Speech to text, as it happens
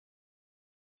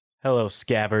Hello,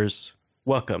 Scavers.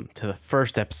 Welcome to the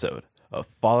first episode of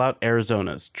Fallout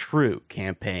Arizona's True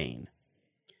Campaign.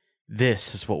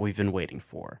 This is what we've been waiting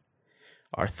for.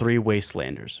 Our three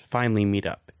Wastelanders finally meet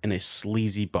up in a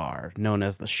sleazy bar known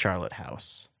as the Charlotte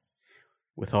House.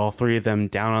 With all three of them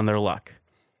down on their luck,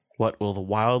 what will the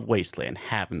Wild Wasteland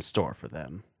have in store for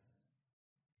them?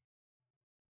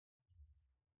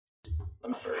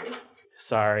 I'm furry.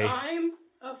 Sorry. I'm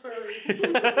a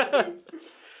furry.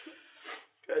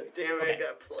 God damn it, I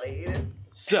got played.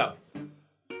 So,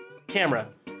 camera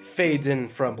fades in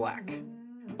from black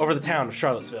over the town of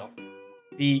Charlottesville.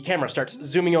 The camera starts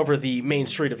zooming over the main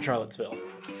street of Charlottesville.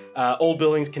 Old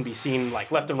buildings can be seen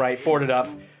like left and right, boarded up,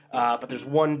 but there's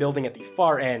one building at the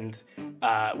far end,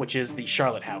 which is the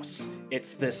Charlotte House.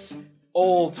 It's this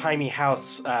old-timey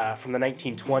house from the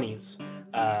 1920s,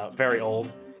 very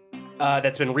old,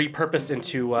 that's been repurposed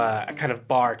into a kind of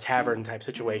bar, tavern type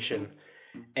situation.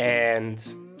 And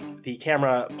the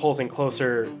camera pulls in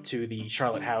closer to the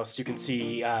Charlotte House. You can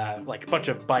see like a bunch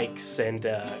of bikes and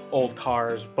old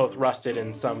cars, both rusted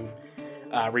and some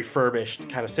refurbished,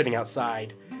 kind of sitting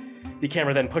outside. The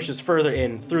camera then pushes further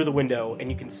in through the window, and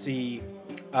you can see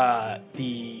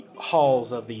the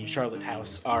halls of the Charlotte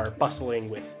House are bustling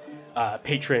with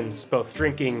patrons, both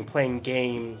drinking, playing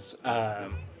games,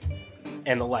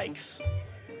 and the likes.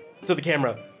 So the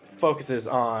camera focuses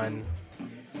on...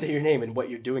 Say your name and what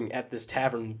you're doing at this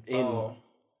tavern in... Oh.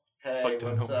 Hey,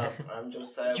 what's up? I'm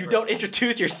Josiah. You don't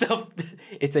introduce yourself.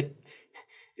 It's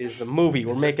a movie.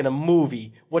 We're making a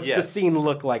movie. What's the scene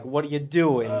look like? What are you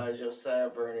doing? Josiah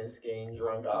Byrne is getting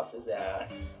drunk off his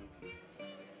ass.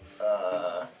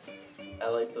 I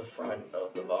like the front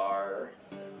of the bar.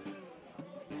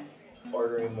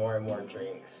 Ordering more and more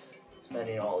drinks.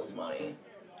 Spending all his money.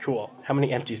 Cool. How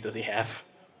many empties does he have?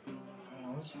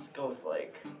 Let's just go with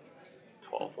like...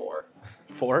 4.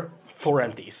 4? 4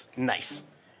 empties. Nice.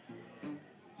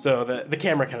 So the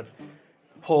camera kind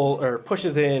of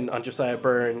pushes in on Josiah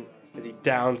Byrne as he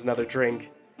downs another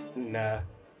drink and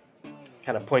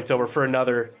kind of points over for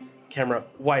another. Camera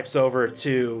wipes over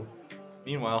to...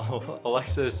 Meanwhile,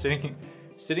 Alexa is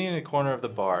sitting in a corner of the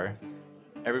bar,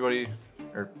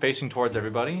 facing towards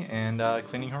everybody and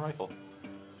cleaning her rifle.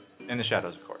 In the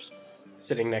shadows, of course.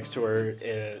 Sitting next to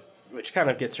her, which kind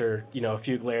of gets her, a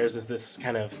few glares, is this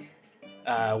kind of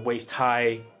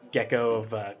waist-high gecko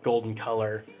of golden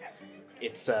color. Yes.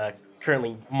 It's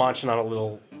currently munching on a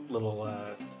little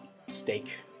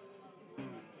steak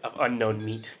of unknown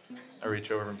meat. I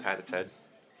reach over and pat its head.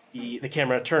 The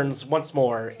camera turns once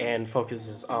more and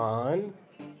focuses on...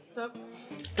 Sup?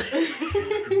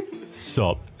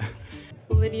 Sup.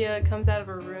 Lydia comes out of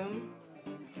her room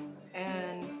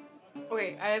and...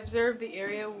 Okay, I observe the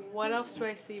area. What else do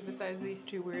I see besides these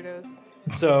two weirdos?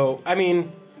 So, I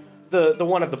mean, the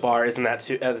one at the bar isn't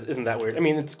that weird. I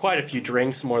mean, it's quite a few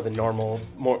drinks, more than normal,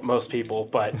 most people,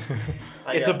 but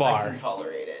it's a bar. I can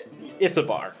tolerate it. It's a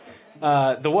bar.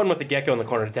 The one with the gecko in the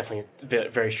corner, definitely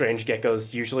very strange.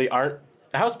 Geckos usually aren't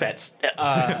house pets,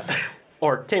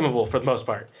 or tameable for the most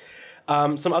part.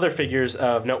 Some other figures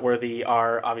of noteworthy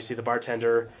are obviously the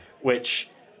bartender, which...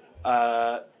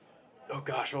 oh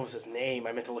gosh, what was his name?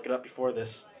 I meant to look it up before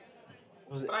this.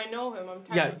 Was it? But I know him. I'm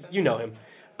tired Yeah, of him. you know him.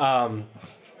 I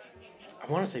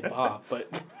want to say Bob, but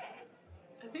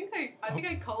I think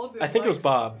I called him. I think it was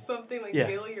Bob. Something like Yeah.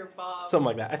 Billy or Bob. something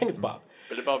like that. I think it's Bob.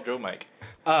 Billy Bob Joe Mike.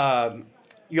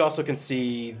 You also can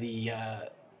see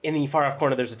in the far off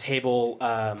corner, there's a table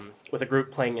with a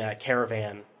group playing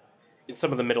Caravan. In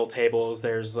some of the middle tables,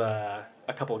 there's a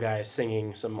couple guys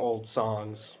singing some old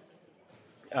songs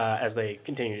as they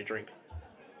continue to drink.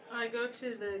 I go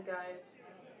to the guys.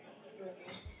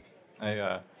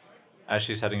 As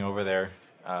she's heading over there,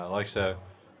 Alexa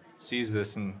sees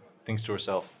this and thinks to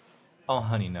herself, "Oh,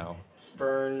 honey, no."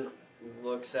 Byrne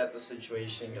looks at the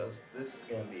situation and goes, this is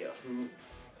going to be a hoot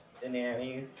and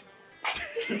Annie.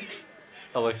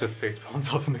 Alexa face palms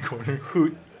off in the corner.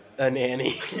 Hoot and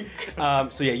Annie.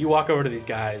 So yeah, you walk over to these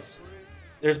guys.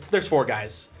 There's 4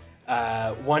 guys.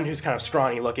 One who's kind of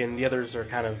scrawny looking. The others are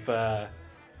kind of...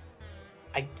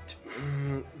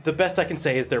 the best I can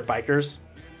say is they're bikers.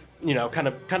 Kind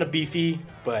of beefy,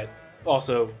 but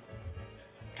also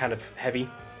kind of heavy.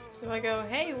 So I go,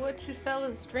 hey, what you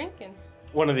fellas drinking?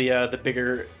 One of the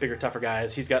bigger, tougher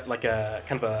guys, he's got like a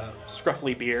kind of a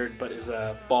scruffy beard, but is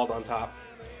bald on top.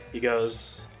 He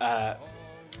goes,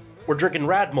 we're drinking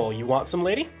Radmol. You want some,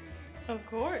 lady? Of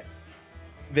course.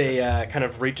 They kind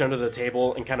of reach under the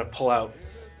table and kind of pull out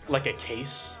like a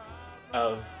case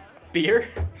of beer.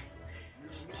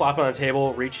 Just plop it on the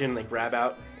table, reach in, they grab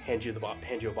out, hand you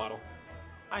a bottle.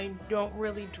 I don't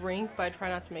really drink, but I try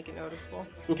not to make it noticeable.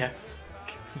 Okay.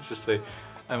 Just say,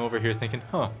 I'm over here thinking,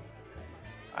 I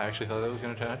actually thought that was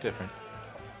going to turn out different.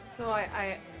 So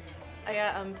I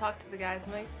talked to the guys.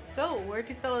 I'm like, so where'd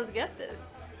you fellas get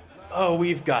this? Oh,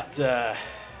 we've got a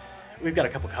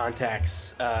couple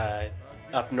contacts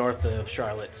up north of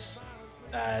Charlotte's.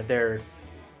 They're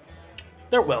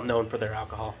well known for their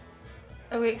alcohol.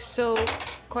 Okay, so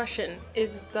question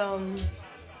is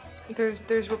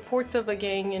there's reports of a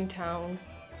gang in town,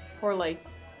 or like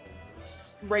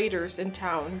raiders in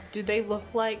town. Do they look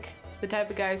like the type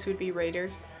of guys who'd be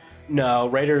raiders? No,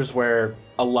 raiders wear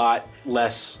a lot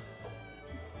less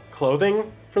clothing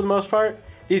for the most part.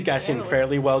 These guys seem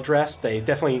fairly well dressed.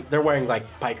 They're wearing like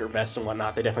biker vests and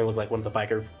whatnot. They definitely look like one of the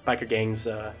biker gangs,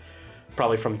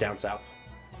 probably from down south.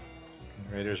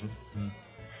 Raiders.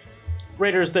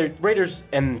 Raiders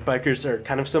and bikers are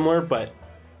kind of similar, but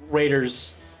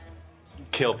raiders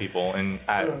Kill people and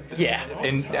yeah.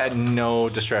 at no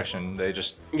discretion. They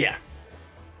just Yeah.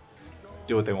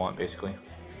 do what they want, basically.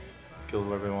 Kill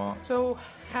whoever they want. So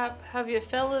have you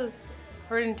fellas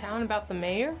heard in town about the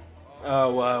mayor?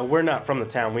 Oh, we're not from the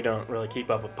town. We don't really keep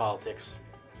up with politics.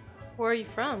 Where are you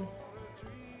from?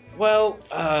 Well,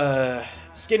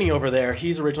 Skinny over there,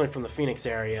 he's originally from the Phoenix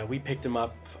area. We picked him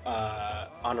up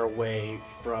on our way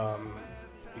from...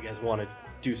 You guys want to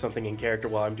do something in character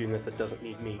while I'm doing this that doesn't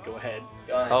need me? Go ahead.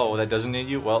 Go ahead. Oh, that doesn't need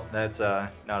you? Well, that's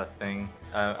not a thing.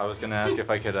 I was going to ask if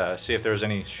I could see if there was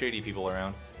any shady people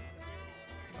around.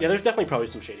 Yeah, there's definitely probably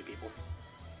some shady people.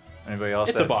 Anybody else?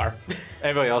 It's a bar.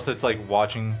 Anybody else that's like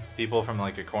watching people from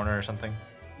like a corner or something?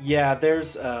 Yeah,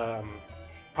 there's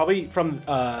probably from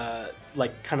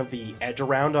like kind of the edge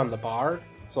around on the bar.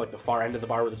 So like the far end of the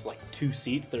bar where there's like 2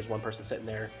 seats. There's one person sitting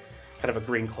there, kind of a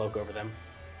green cloak over them.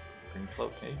 Green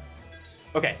cloak, eh?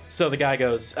 Okay, so the guy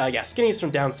goes, yeah, Skinny's from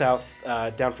down south,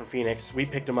 down from Phoenix. We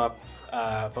picked him up,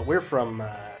 but we're from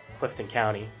Clifton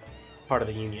County, part of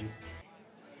the Union.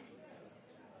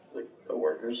 Like the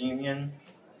workers' union.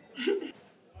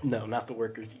 No, not the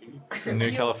Workers' Union. The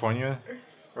New California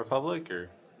Republic, or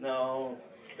No,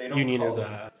 they don't. Union call is it.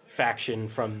 a faction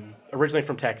originally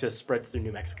from Texas, spreads through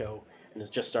New Mexico, and is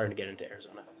just starting to get into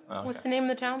Arizona. oh, What's the name of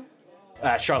the town?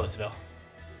 Charlottesville.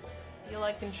 You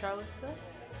like in Charlottesville?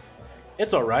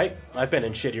 It's all right. I've been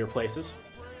in shittier places.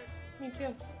 Me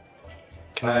too.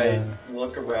 Can I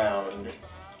look around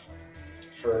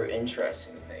for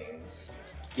interesting things.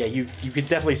 Yeah, you could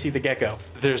definitely see the gecko.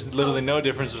 There's literally no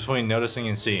difference between noticing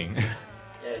and seeing. Yeah,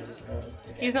 I just noticed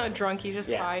the He's not drunk, he's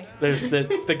just Yeah, high. there's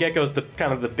the gecko's the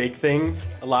kind of the big thing.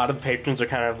 A lot of the patrons are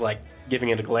kind of like giving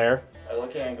it a glare. I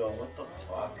look at it and go, what the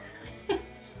fuck?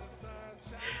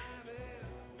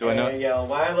 Do I know? And yell,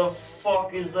 why the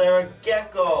fuck is there a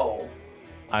gecko?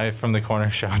 I, from the corner,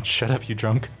 shout, "Shut up, you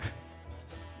drunk!"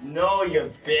 No,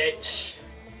 you bitch.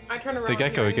 I turn around. The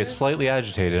gecko hearing gets this. slightly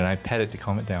agitated, and I pet it to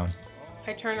calm it down.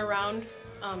 I turn around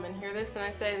and hear this, and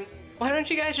I say, "Why don't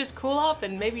you guys just cool off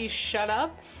and maybe shut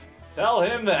up?" Tell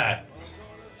him that.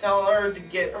 Tell her to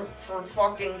get her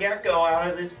fucking gecko out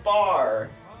of this bar.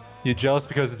 You jealous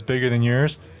because it's bigger than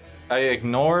yours? I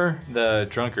ignore the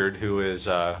drunkard who is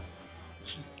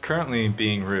currently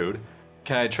being rude.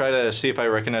 Can I try to see if I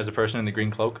recognize the person in the green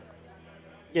cloak?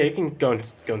 Yeah, you can go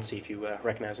and see if you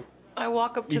recognize them. I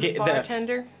walk up to You the get that-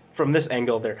 bartender. From this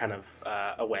angle, they're kind of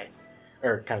away,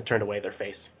 or kind of turned away their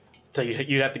face. So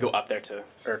you'd have to go up there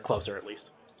or closer at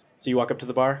least. So you walk up to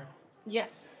the bar.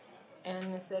 Yes.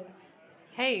 And I said,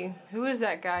 "Hey, who is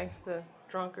that guy, the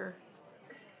drunker?"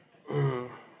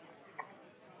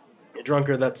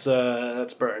 Drunker, that's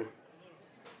Burn.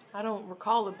 I don't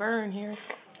recall a burn here.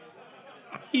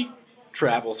 He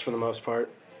travels for the most part.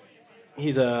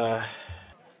 He's I'll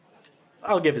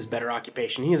give his better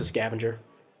occupation. He's a scavenger.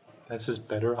 That's his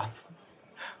better off.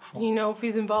 Do you know if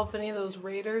he's involved in any of those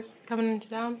raiders coming into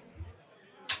town?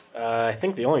 I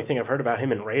think the only thing I've heard about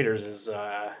him in Raiders is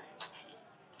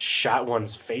shot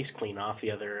one's face clean off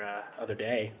the other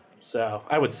day. So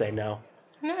I would say no.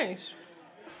 Nice.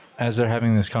 As they're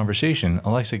having this conversation,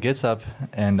 Alexa gets up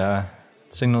and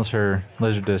signals her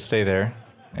lizard to stay there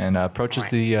and approaches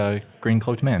the green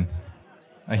cloaked man.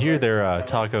 I hear their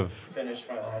talk of Finish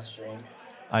my last drink.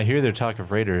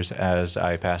 raiders as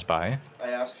I pass by, I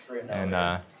asked for another.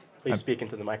 and Please speak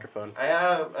into the microphone. I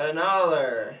have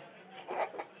another.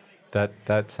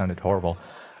 that sounded horrible.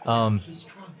 He's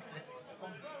drunk. That's the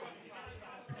point.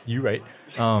 You right.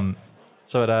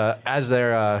 So as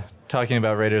they're talking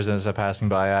about raiders as I'm passing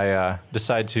by, I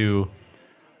decide to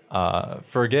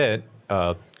forget,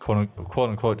 quote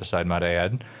unquote, decide, might I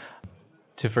add,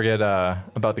 to forget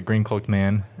about the green cloaked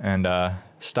man and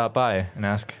stop by and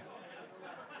ask.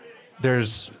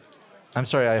 I'm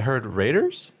sorry, I heard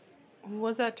raiders?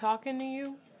 Was that talking to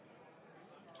you?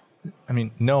 I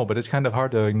mean, no, but it's kind of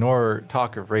hard to ignore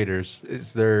talk of raiders.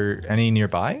 Is there any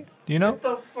nearby? Do you know? Get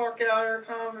the fuck out of our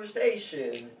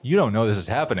conversation. You don't know this is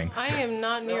happening. I am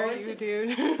not near I you, did-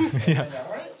 dude. Yeah.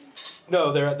 What?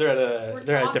 No, they're at a We're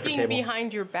they're at a different talking table.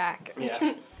 behind your back.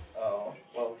 Yeah. Oh,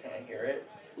 well, can I hear it?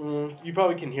 You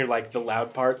probably can hear like the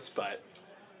loud parts, but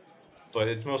But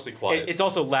it's mostly quiet. it's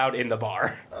also loud in the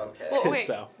bar. Okay. Well, wait.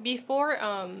 So. Before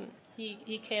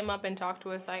he came up and talked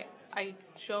to us, I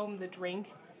show him the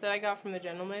drink that I got from the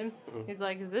gentleman. He's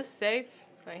like, "Is this safe?"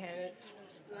 I hand it.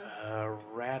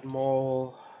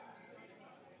 Radmole.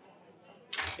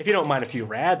 If you don't mind a few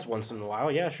rads once in a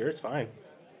while, yeah, sure, it's fine.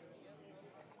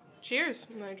 Cheers,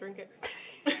 and I drink it.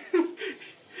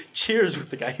 Cheers with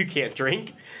the guy who can't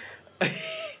drink.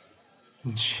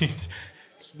 Jeez.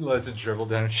 Just lets it dribble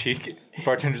down her cheek.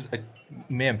 Bartender's like,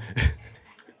 ma'am.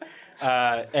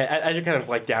 As you're kind of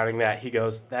like downing that, he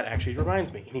goes, "That actually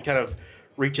reminds me." And he kind of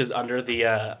reaches under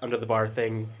the bar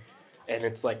thing, and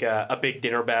it's like a big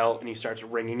dinner bell, and he starts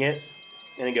ringing it,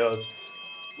 and he goes,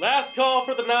 "Last call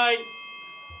for the night."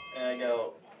 And I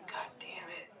go, God damn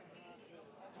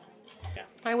it.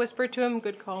 I whispered to him,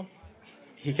 "Good call."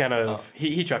 He kind of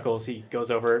he chuckles. He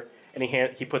goes over and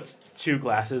he puts 2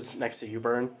 glasses next to you,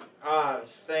 Burn. Ah,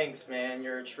 thanks, man.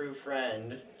 You're a true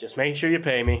friend. Just make sure you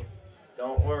pay me.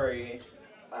 Don't worry.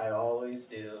 I always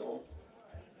do.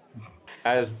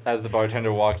 As the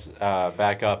bartender walks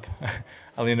back up,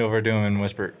 I lean over to him and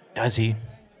whisper, "Does he?"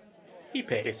 He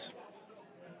pays.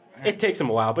 It takes him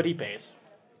a while, but he pays.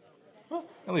 Well,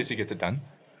 at least he gets it done.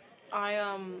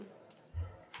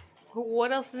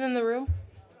 What else is in the room?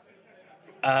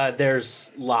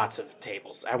 There's lots of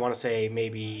tables. I want to say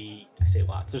maybe I say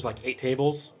lots. There's like 8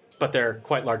 tables, but they're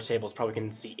quite large tables. Probably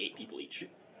can seat 8 people each.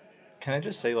 Can I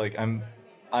just say, like, I'm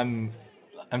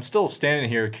still standing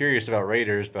here curious about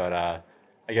raiders, but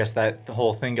I guess that the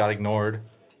whole thing got ignored.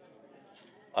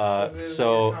 This is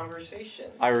So a conversation.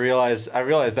 I realize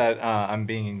that I'm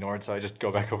being ignored, so I just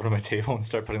go back over to my table and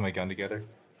start putting my gun together,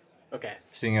 Okay.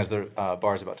 seeing as the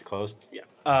bar's about to close.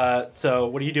 Yeah. So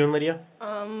what are you doing, Lydia?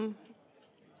 I'm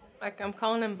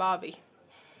calling him Bobby.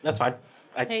 That's fine.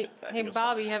 I Hey, think hey, it was-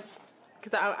 Bobby,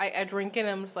 because I drink it and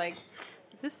I'm just like,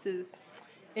 this is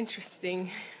interesting.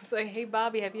 It's like, hey,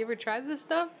 Bobby, have you ever tried this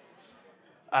stuff?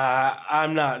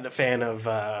 I'm not a fan of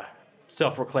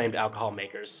self-proclaimed alcohol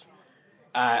makers.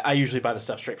 I usually buy the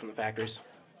stuff straight from the factories.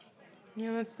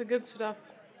 Yeah, that's the good stuff.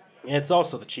 It's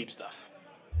also the cheap stuff.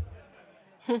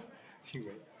 You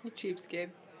cheapskate.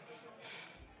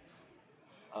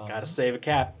 Gotta save a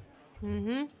cap.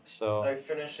 So I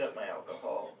finish up my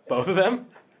alcohol. Both of them?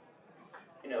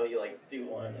 You know, you like do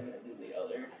one and then do the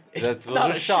other. that's not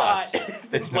those a are shots.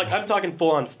 shot. It's Like I'm talking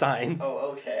full-on Steins.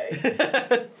 Oh,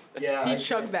 okay. Yeah, He I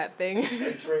chugged that thing.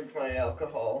 I drink my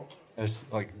alcohol. It's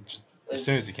like just as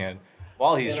soon as he can.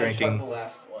 While he's and I chug drinking, the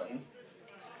last one.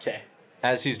 Okay.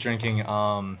 as he's drinking,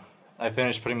 I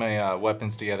finished putting my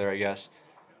weapons together, I guess,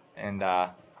 and I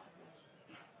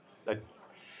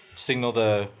signal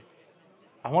the.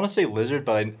 I want to say lizard,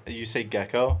 but you say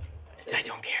gecko. I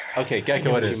don't care. Okay, I know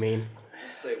gecko what it you is. mean.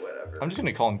 Just say whatever. I'm just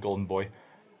gonna call him Golden Boy.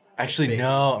 Actually, Baby.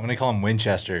 no, I'm gonna call him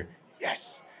Winchester.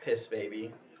 Yes. Piss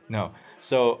baby. No.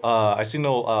 So I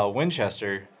signal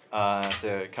Winchester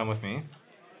to come with me,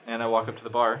 and I walk up to the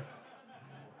bar.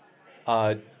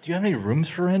 Do you have any rooms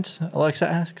for rent? Alexa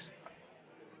asks.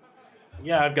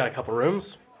 Yeah, I've got a couple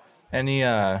rooms. Any?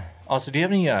 Also, do you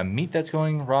have any meat that's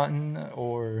going rotten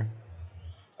or?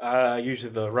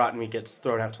 Usually the rotten meat gets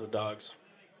thrown out to the dogs.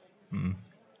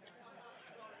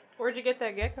 Where'd you get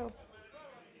that gecko?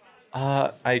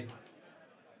 I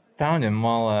found him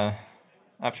while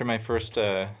after my first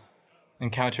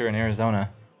encounter in Arizona,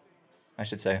 I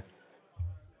should say.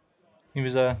 He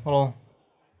was a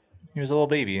little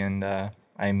baby, and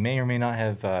I may or may not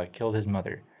have killed his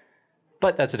mother,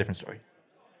 but that's a different story.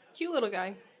 Cute little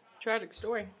guy. Tragic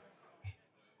story.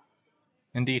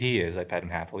 Indeed, he is. I pet him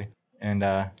happily. And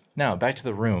now back to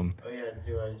the room. Oh yeah,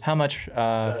 do I? How much?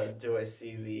 Do I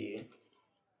see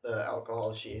the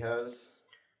alcohol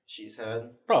she's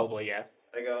had? Probably, yeah.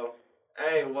 I go,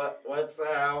 hey, what's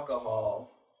that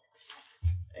alcohol?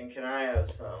 And can I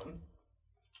have some?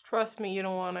 Trust me, you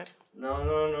don't want it.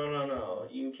 No.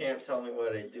 You can't tell me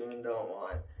what I do and don't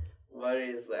want. What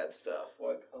is that stuff?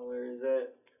 What color is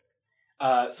it?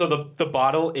 So the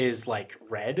bottle is like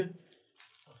red.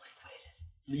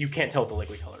 You can't tell what the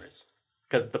liquid color is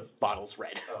because the bottle's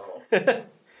red. Oh,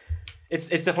 It's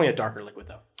definitely a darker liquid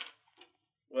though.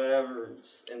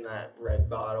 whatever's in that red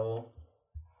bottle.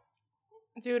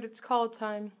 Dude, it's call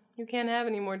time. You can't have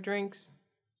any more drinks.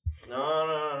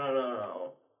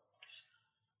 No.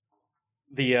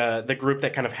 The group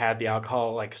that kind of had the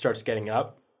alcohol like starts getting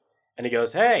up, and he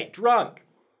goes, "Hey, drunk!"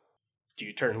 Do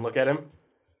you turn and look at him?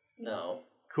 No.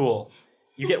 Cool.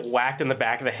 You get whacked in the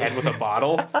back of the head with a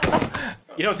bottle.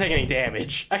 You don't take any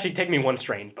damage. Actually, take me 1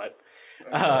 strain, but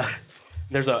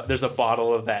there's a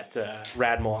bottle of that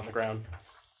Radmol on the ground.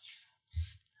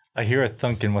 I hear a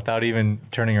thunk, and without even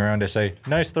turning around, I say,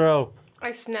 "Nice throw."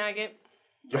 I snag it.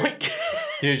 Yoink.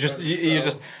 You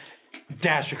just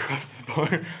dash across the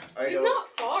board. He's not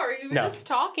far. He was No. just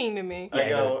talking to me. I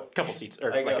go. A couple seats,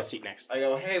 or I like go- a seat next. I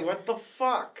go. Hey, what the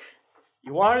fuck?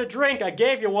 You wanted a drink? I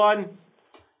gave you one.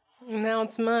 Now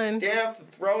it's mine. You didn't have to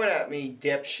throw it at me,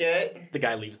 dipshit. The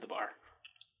guy leaves the bar.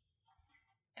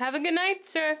 Have a good night,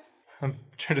 sir. I'm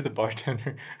turned to the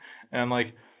bartender, and I'm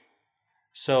like,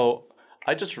 "So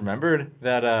I just remembered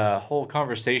that whole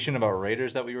conversation about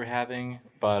raiders that we were having,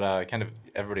 but kind of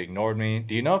everybody ignored me.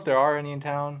 Do you know if there are any in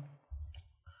town,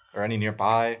 or any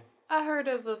nearby?" I heard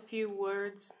of a few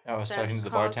words. I was that's talking to the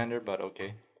caused- bartender, but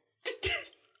okay.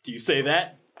 Do you say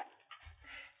that?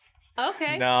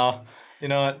 Okay. No, you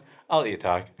know what? I'll let you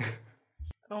talk. I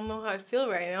don't know how I feel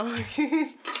right now.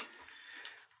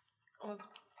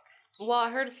 Well,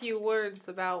 I heard a few words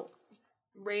about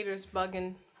raiders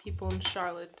bugging people in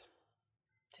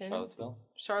Charlottesville.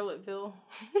 Charlottesville.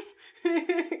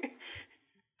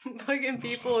 Bugging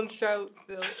people in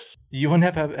Charlottesville. You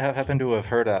wouldn't have happened to have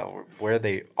heard where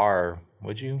they are,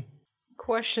 would you?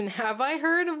 Question: have I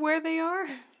heard of where they are?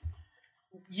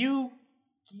 You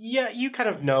kind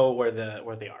of know where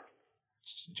they are.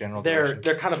 General They're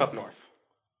direction. kind of up north.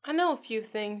 I know a few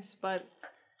things, but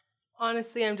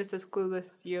honestly, I'm just as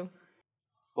clueless as you.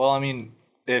 Well, I mean,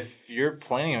 if you're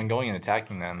planning on going and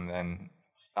attacking them, then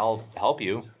I'll help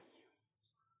you.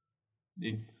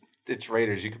 It's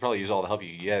raiders. You could probably use all the help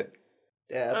you can get.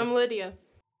 Dad. I'm Lydia.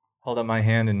 Hold up my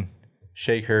hand and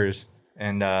shake hers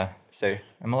and say,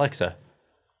 "I'm Alexa.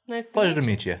 Nice. Pleasure to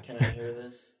meet you." Can I hear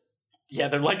this? Yeah,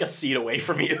 they're like a seat away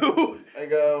from you. I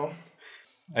go.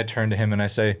 I turn to him and I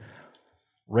say,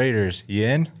 "Raiders, you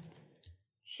in?"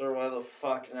 Sure, why the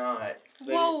fuck not?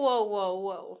 They-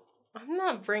 Whoa. I'm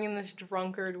not bringing this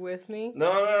drunkard with me.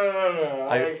 No.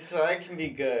 I can be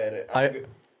good.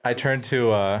 I turn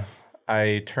to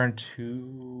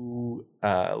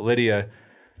Lydia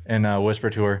and whisper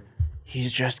to her,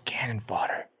 "He's just cannon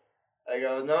fodder." I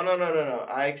go, no.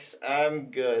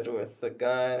 I'm good with the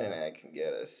gun, and I can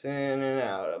get us in and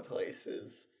out of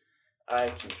places. I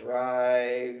can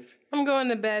drive. I'm going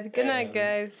to bed. Good night,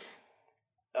 guys.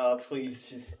 Please,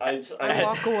 just I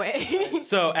walk away.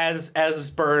 So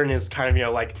as Burn is kind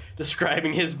of like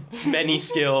describing his many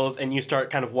skills, and you start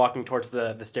kind of walking towards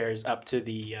the stairs up to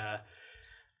the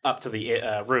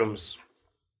rooms.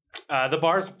 The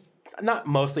bar's not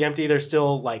mostly empty. There's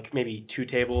still like maybe 2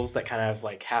 tables that kind of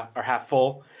like half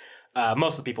full.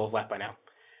 Most of the people have left by now.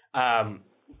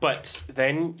 But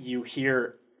then you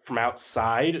hear from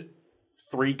outside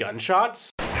 3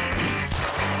 gunshots.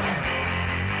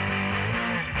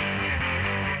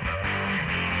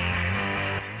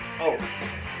 Oh,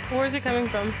 Where's it coming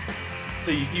from? So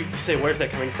you say, where's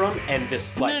that coming from? And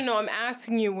this like... No, I'm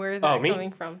asking you where that's me?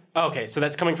 coming from. Okay, so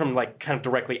that's coming from like kind of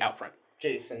directly out front.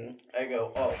 Jason. I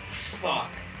go, oh, fuck.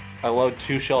 I load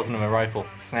 2 shells into my rifle,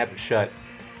 snap it shut,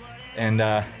 and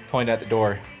point at the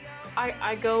door.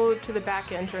 I go to the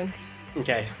back entrance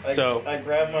Okay, I so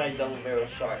grab my double barrel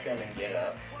shotgun and get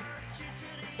up.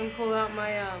 and pull out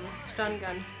my stun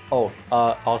gun. Oh,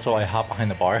 also I hop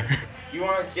behind the bar. You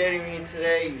aren't getting me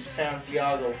today, you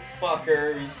Santiago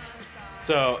fuckers.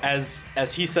 So as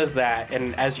he says that,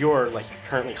 and as you're like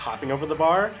currently hopping over the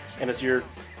bar, and as you're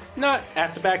not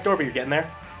at the back door, but you're getting there,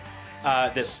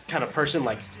 this kind of person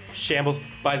like shambles.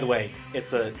 By the way,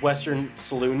 it's a Western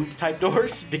saloon type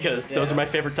doors because those are my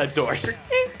favorite type doors.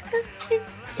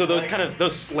 So those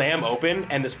slam open,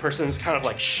 and this person's kind of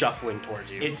like shuffling towards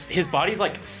you. His body's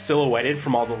like silhouetted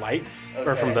from all the lights,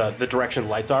 or from Okay. the direction the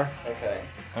lights are. Okay.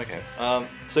 Okay.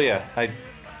 So yeah, I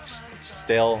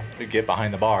still get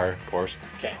behind the bar, of course.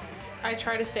 Okay. I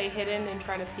try to stay hidden and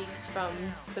try to peek from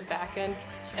the back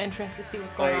entrance to see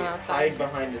what's going on outside. hide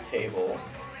behind a table.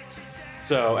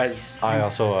 So as I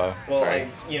also Well, sorry.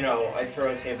 I throw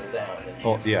a table down. And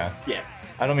Well, use- yeah. yeah.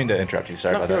 I don't mean to interrupt you.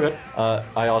 Sorry No, about you're that.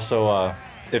 I also,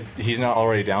 if he's not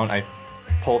already down, I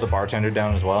pull the bartender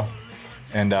down as well,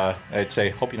 and I'd say,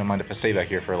 "Hope you don't mind if I stay back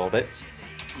here for a little bit."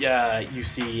 Yeah, you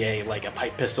see a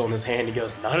pipe pistol in his hand. He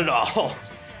goes, "Not at all."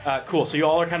 Cool. So you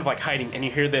all are kind of like hiding, and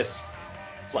you hear this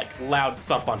like loud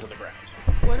thump onto the ground.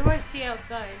 What do I see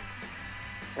outside?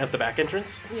 At the back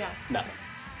entrance, Yeah. nothing.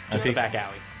 Just I the think- back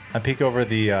alley. I peek over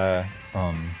the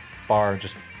bar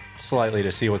just slightly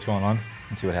to see what's going on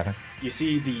and see what happened. You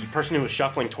see the person who was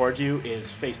shuffling towards you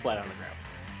is face flat on the ground.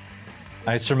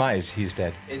 I surmise he's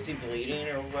dead. Is he bleeding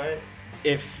or what?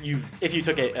 If you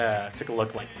took a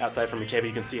look like outside from your table,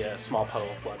 you can see a small puddle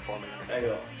of blood forming. I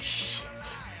go,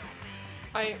 shit.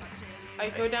 I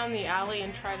go down the alley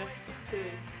and try to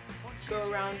go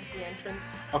around the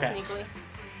entrance Okay. sneakily.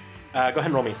 Go ahead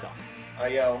and roll me a stealth. I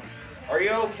yell, are you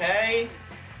okay?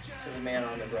 To the man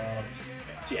on the ground.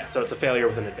 So yeah, so it's a failure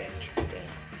with an advantage.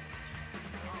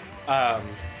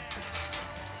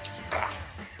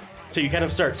 So you kind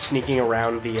of start sneaking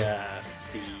around the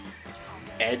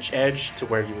edge to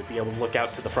where you would be able to look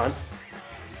out to the front,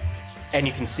 and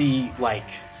you can see like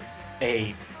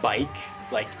a bike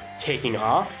like taking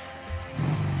off,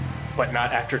 but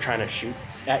not after trying to shoot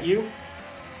at you.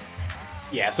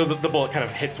 Yeah, so the bullet kind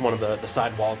of hits one of the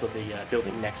side walls of the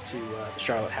building next to the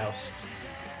Charlotte house,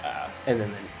 and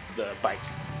then the bike.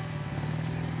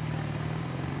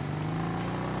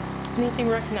 Anything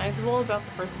recognizable about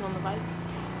the person on the bike?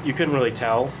 You couldn't really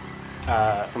tell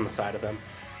from the side of them.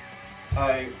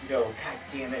 I go, God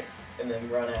damn it, and then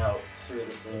run out through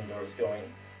the saloon doors going,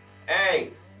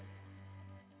 hey!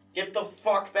 Get the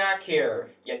fuck back here,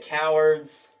 you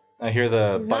cowards! I hear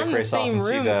the He's not bike in the race off same and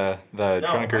see room. the No,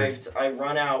 drunkard. I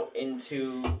run out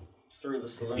through the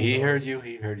saloon He doors.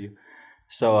 heard you.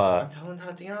 So, I'm telling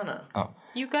Tatiana.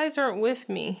 You guys aren't with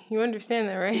me. You understand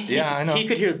that, right? yeah, I know. He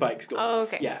could hear the bikes going. Oh,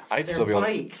 okay. Yeah, I'd They're still be able to.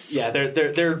 bikes. yeah,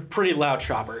 they're pretty loud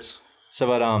choppers. So,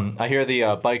 but I hear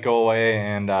the bike go away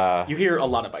and You hear a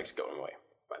lot of bikes going away.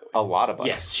 By the way. a lot of bikes.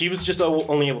 Yes, she was just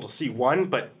only able to see one,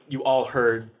 but you all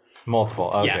heard. Multiple.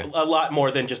 Okay. Yeah, a lot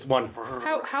more than just one.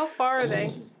 How far are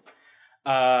they?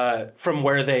 From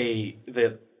where they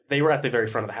were at the very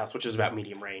front of the house, which is about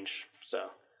medium range. So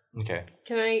Okay.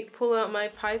 Can I pull out my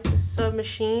pipe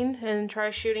submachine and try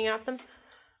shooting at them?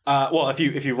 well, if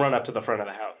you run up to the front of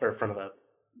the house or front of the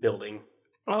building,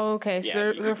 Oh, okay. So Yeah,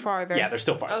 they're you they're could- farther. yeah, they're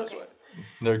still far this Okay. way.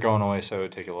 They're going away, so it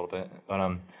would take a little bit. But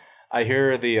I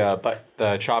hear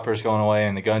the choppers going away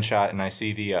and the gunshot, and I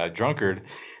see the drunkard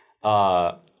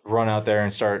run out there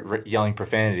and start yelling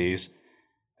profanities.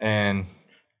 And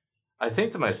I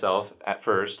think to myself at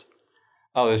first,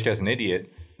 "Oh, this guy's an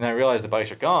idiot." And I realize the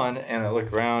bikes are gone, and I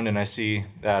look around and I see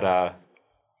that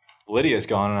Lydia's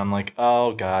gone, and I'm like,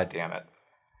 "Oh, god damn it!"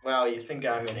 Wow, you think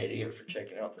I'm an idiot for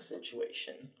checking out the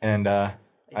situation. And I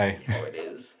I see how it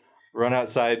is. run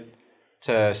outside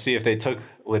to see if they took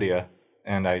Lydia,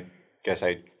 and I guess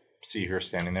I see her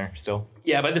standing there still.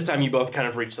 Yeah, by this time you both kind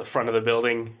of reach the front of the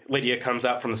building. Lydia comes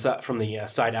out from the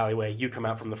side alleyway. You come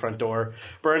out from the front door.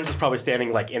 Burns is probably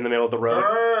standing like in the middle of the road.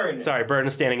 Burn! Sorry, Burns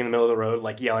is standing in the middle of the road,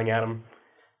 like yelling at him.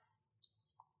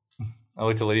 I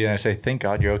look to Lydia and I say, "Thank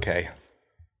God you're okay."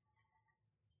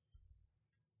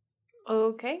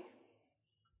 Okay.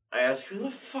 I ask, who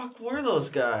the fuck were those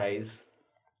guys?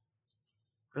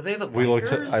 Were they the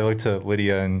bikers? I look to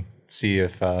Lydia and see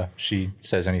if she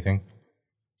says anything.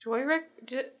 Do I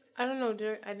I don't know.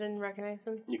 I didn't recognize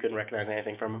them. You couldn't recognize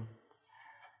anything from him.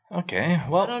 Okay, I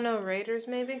well, don't know. Raiders,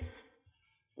 maybe.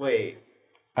 Wait,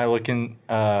 I look in.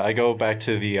 I go back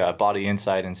to the body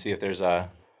inside and see if there's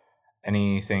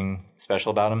anything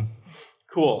special about him.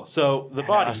 Cool. So the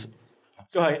body. also-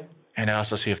 Go ahead. And I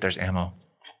also see if there's ammo.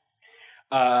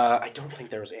 I don't think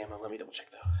there was ammo. Let me double check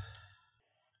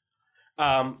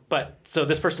though. But so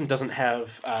this person doesn't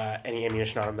have any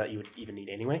ammunition on him that you would even need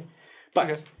anyway.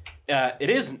 But it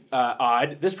is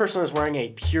odd. This person is wearing a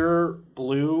pure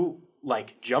blue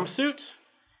like jumpsuit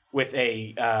with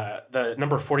the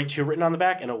number 42 written on the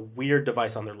back and a weird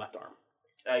device on their left arm.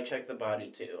 I checked the body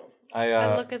too.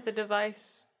 I look at the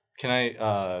device. Can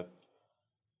I?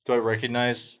 Do I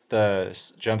recognize the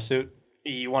jumpsuit?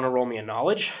 You want to roll me a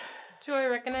knowledge? Do I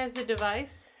recognize the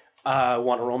device?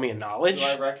 Want to roll me a knowledge? Do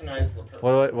I recognize the person?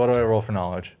 What do I roll for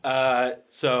knowledge?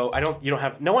 So you don't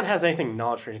have. No one has anything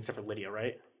knowledge range except for Lydia,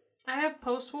 right? I have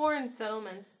post-war and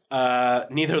settlements.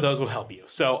 Neither of those will help you.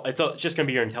 So it's just going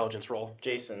to be your intelligence roll.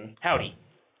 Jason, Howdy.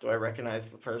 do I recognize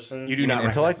the person? You do You not mean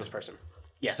recognize intellect? this person.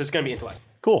 Yes, it's going to be intellect.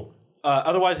 Cool.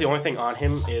 Otherwise, the only thing on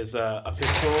him is a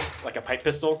pistol, like a pipe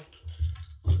pistol,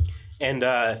 and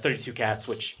 32 cats,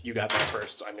 which you got that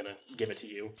first, so I'm going to give it to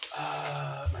you.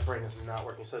 My brain is not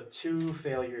working, so 2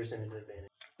 failures and an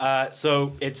advantage.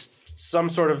 So it's some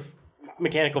sort of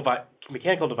mechanical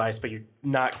device, but you're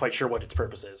not quite sure what its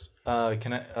purpose is.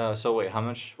 Can I? So wait, how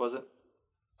much was it?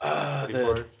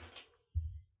 34?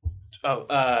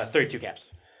 32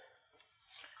 caps.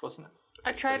 Close enough.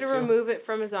 I try to 32? remove it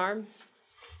from his arm.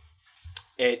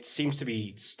 It seems to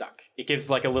be stuck. It gives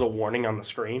like a little warning on the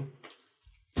screen.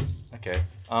 Okay.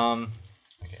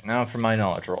 Okay. Now for my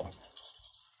knowledge roll.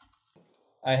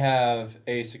 I have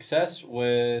a success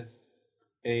with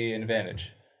an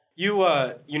advantage. You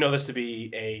know this to be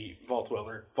a vault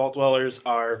dweller. Vault dwellers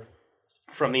are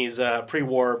from these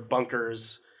pre-war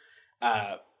bunkers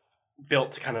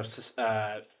built to kind of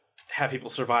have people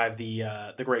survive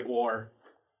the Great War,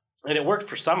 and it worked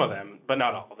for some of them, but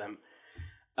not all of them.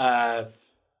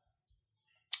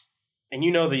 And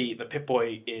you know the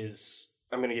Pip-Boy is.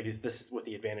 I'm going to give you this with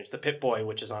the advantage. The Pip-Boy,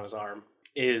 which is on his arm,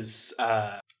 is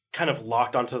kind of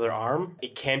locked onto their arm.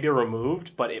 It can be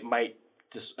removed, but it might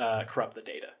just corrupt the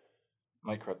data.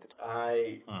 Might corrupt it.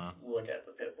 I look at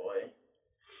the Pip-Boy,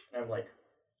 and I'm like,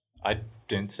 I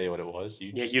didn't say what it was.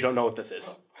 You don't know what this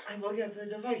is. I look at the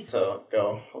device, so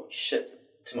go, holy shit,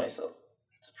 to myself.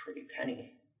 That's a pretty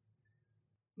penny.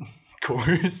 Of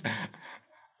course.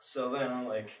 So then I'm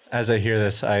like, As I hear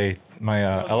this,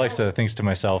 Alexa thinks to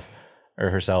myself, or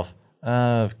herself,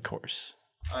 of course.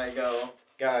 I go,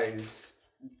 guys,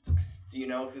 do you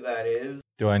know who that is?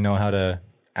 Do I know how to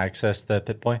access the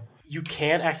Pip-Boy? You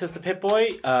can access the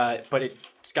Pip-Boy, but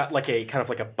it's got like a kind of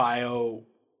like a bio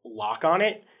lock on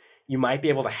it. You might be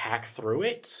able to hack through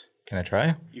it. Can I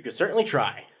try? You could certainly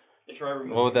try. What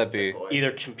would that be?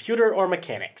 Either computer or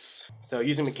mechanics. So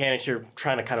using mechanics, you're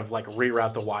trying to kind of like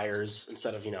reroute the wires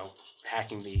instead of,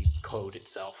 hacking the code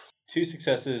itself. 2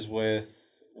 successes with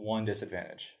 1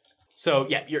 disadvantage. So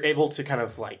yeah, you're able to kind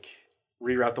of like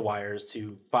reroute the wires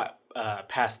to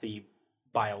pass the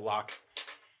bio lock.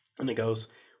 And it goes,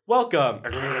 welcome.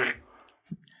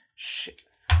 Shit.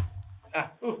 I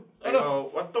go,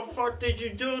 what the fuck did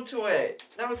you do to it?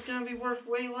 Now it's gonna be worth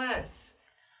way less.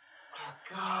 Oh,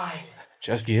 God.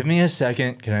 Just give me a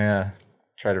second. Can I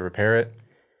try to repair it?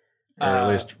 Or at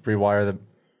least rewire the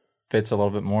bits a little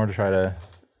bit more to try to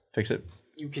fix it?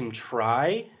 You can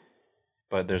try.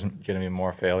 But there's going to be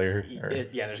more failure?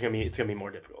 It's going to be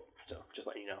more difficult. So just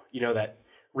letting you know. You know that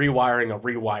rewiring a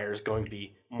rewire is going to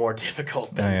be more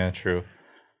difficult than... Oh, yeah, true.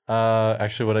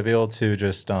 Actually, would I be able to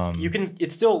just... You can...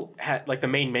 It's still... the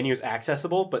main menu is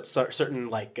accessible, but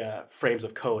certain, frames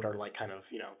of code are, kind of,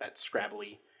 that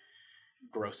scrabbly,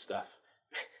 gross stuff.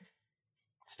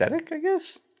 Static, I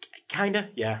guess? Kinda,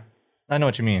 yeah. I know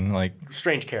what you mean,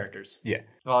 Strange characters. Yeah.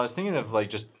 Well, I was thinking of,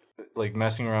 just,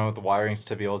 messing around with the wirings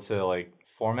to be able to,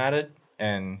 format it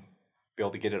and be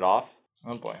able to get it off.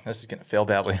 Oh, boy. This is going to fail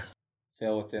badly.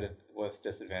 Fail with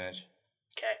disadvantage.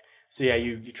 Okay. So, yeah,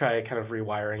 you try kind of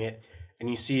rewiring it, and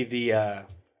you see the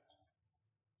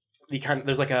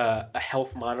there's, a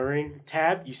health monitoring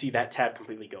tab. You see that tab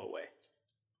completely go away.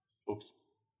 Oops.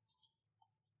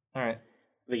 All right.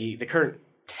 The current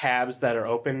tabs that are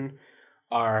open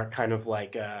are kind of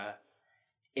like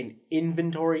an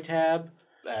inventory tab,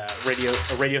 a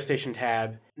radio station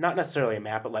tab, not necessarily a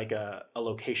map, but like a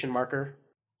location marker.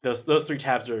 Those 3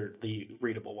 tabs are the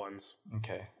readable ones.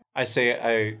 Okay. I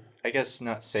guess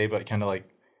not say, but kind of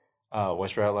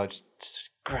whisper out loud, just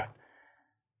crap.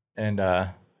 And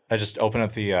I just open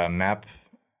up the map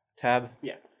tab.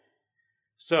 Yeah.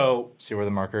 So see where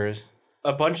the marker is.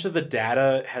 A bunch of the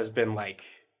data has been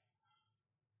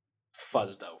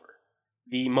fuzzed over.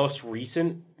 The most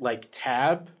recent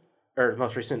tab or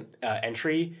most recent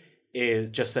entry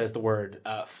just says the word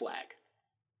flag.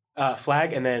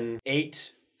 Flag and then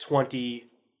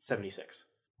 8/20/76.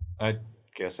 I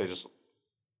guess I just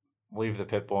leave the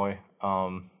Pip-Boy.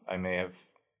 I may have.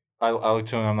 I look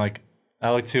to him. I'm like, I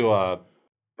like to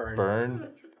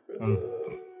burn.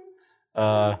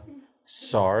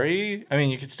 Sorry. I mean,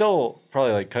 you could still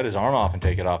probably cut his arm off and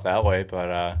take it off that way,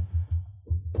 but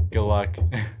good luck.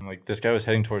 This guy was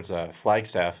heading towards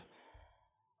Flagstaff.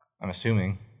 I'm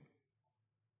assuming.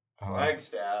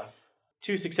 Flagstaff.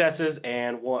 2 successes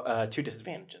and 2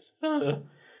 disadvantages.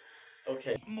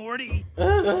 Okay. Morty.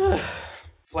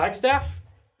 Flagstaff,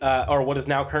 or what is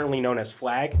now currently known as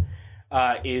Flag,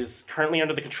 is currently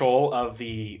under the control of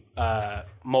the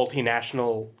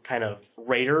multinational kind of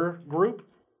raider group.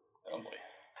 Oh boy.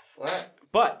 Flag.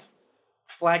 But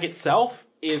Flag itself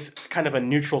is kind of a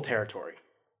neutral territory.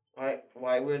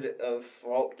 Why would a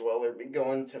vault dweller be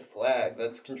going to Flag?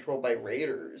 That's controlled by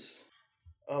raiders.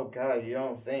 Oh God, you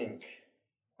don't think?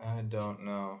 I don't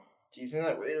know. Do you think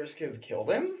that raiders could have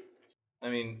killed him? I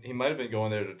mean, he might have been going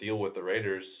there to deal with the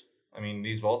raiders. I mean,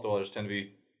 these vault dwellers tend to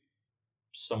be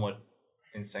somewhat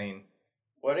insane.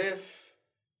 What if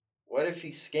he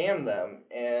scammed them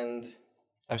and...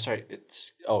 I'm sorry,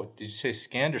 it's... Oh, did you say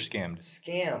scanned or scammed?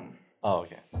 Scam. Oh,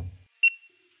 okay.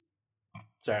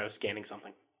 Sorry, I was scanning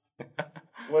something.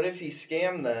 What if he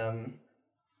scammed them,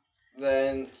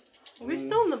 then... Are we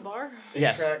still in the bar?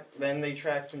 Yes. Then they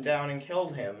tracked him down and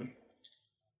killed him.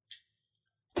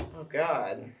 Oh,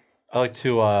 God. I look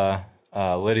to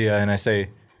Lydia and I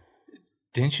say,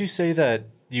 didn't you say that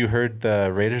you heard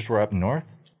the Raiders were up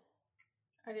north?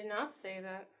 I did not say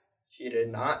that. She did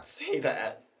not say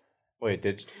that. Wait,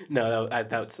 did... No,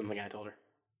 that was something I told her.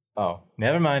 Oh,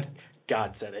 never mind.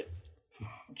 God said it.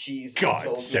 Jesus God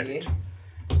told said me. it.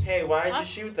 Hey, why'd you Stop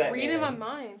shoot that reading man? my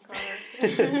mind,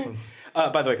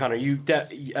 Connor. By the way, Connor, you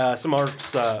some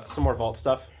more vault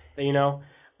stuff that you know.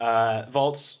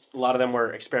 Vaults, a lot of them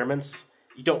were experiments.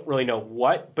 You don't really know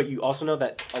what, but you also know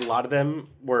that a lot of them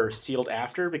were sealed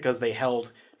after because they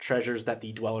held treasures that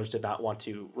the dwellers did not want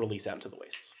to release out into the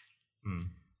wastes.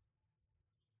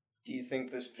 Do you think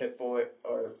this Pip-Boy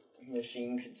or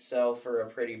machine could sell for a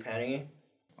pretty penny?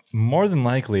 More than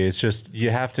likely, it's just you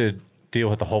have to deal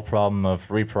with the whole problem of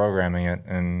reprogramming it,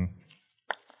 and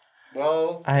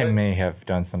Well, I may have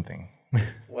done something.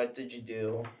 what did you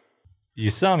do? You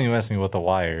saw me messing with the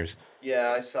wires.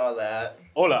 Yeah, I saw that.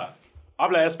 Hola,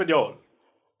 habla español.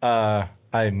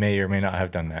 I may or may not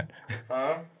have done that.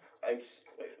 Huh? Wait,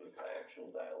 was that actual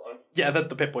dialogue? Yeah, the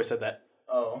Pip-Boy said that.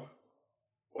 Oh.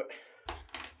 What?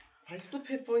 Why is the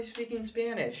Pip-Boy speaking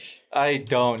Spanish? I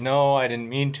don't know. I didn't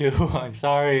mean to. I'm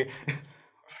sorry.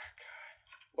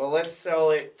 Well, let's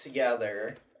sell it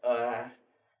together.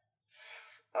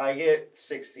 I get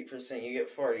 60%, you get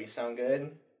 40. Sound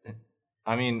good?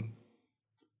 I mean,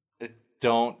 I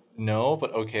don't know,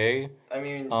 but okay. I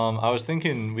mean, I was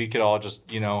thinking we could all just,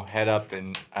 head up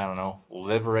and, I don't know,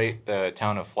 liberate the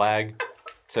town of Flag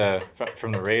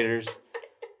from the Raiders.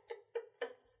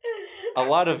 A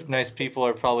lot of nice people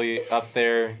are probably up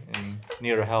there and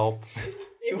need our help.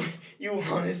 you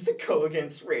want us to go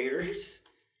against Raiders?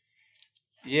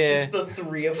 Yeah, Just the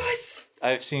three of us?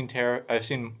 I've seen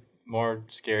more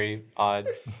scary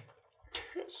odds.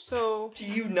 So, Do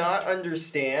you not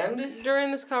understand?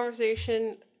 during this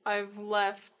conversation, I've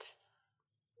left,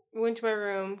 went to my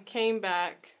room, came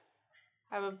back,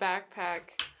 have a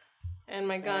backpack, and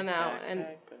my gun out, and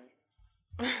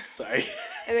Sorry.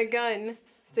 and a gun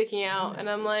sticking out, and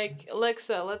I'm like,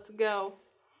 Alexa, let's go.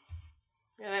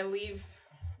 And I leave.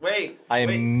 Wait. I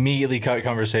wait. immediately cut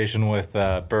conversation with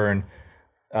Byrne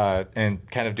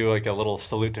and kind of do like a little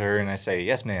salute to her, and I say,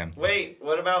 "Yes, ma'am." Wait,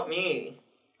 what about me?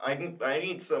 I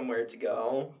need somewhere to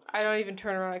go. I don't even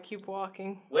turn around, I keep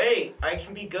walking. Wait, I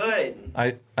can be good.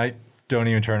 I don't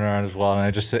even turn around as well, and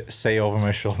I just say over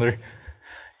my shoulder,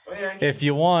 Wait, I can... "If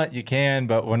you want, you can,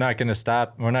 but we're not gonna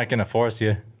stop. We're not gonna force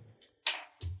you."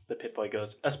 The Pip-Boy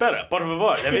goes, Espera, por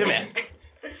favor, déjame.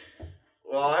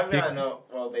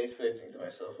 Well, basically I think to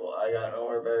myself, well, I got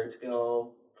nowhere better to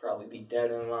go. Probably be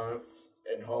dead in a month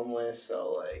and homeless,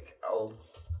 so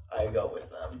I go with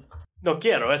them. No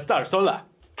quiero estar sola.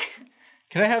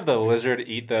 Can I have the lizard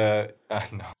eat the?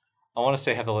 No, I want to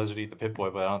say have the lizard eat the Pip-Boy,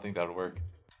 but I don't think that would work.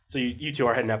 So you two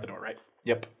are heading out the door, right?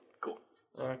 Yep. Cool.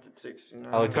 Locked at 69.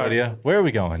 Alexadia, where are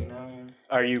we going? 69.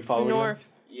 Are you following them?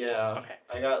 North. Yeah. Okay.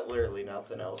 I got literally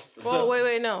nothing else to Well,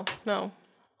 wait, no.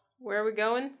 Where are we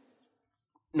going?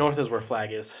 North is where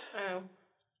Flag is. Oh.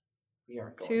 We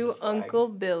aren't going To Flag. Uncle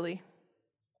Billy.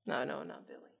 No, not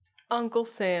Billy. Uncle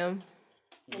Sam.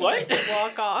 What?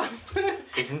 Walk off.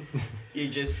 Isn't? You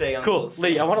just say Uncle Cool. Sam.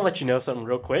 Lydia, I want to let you know something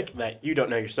real quick that you don't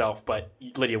know yourself, but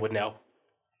Lydia would know.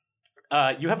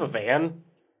 You have a van,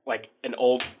 like an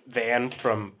old van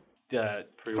from the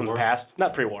past.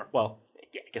 Not pre-war. Well,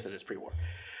 yeah, I guess it is pre-war.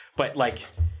 But, like,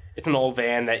 it's an old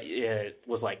van that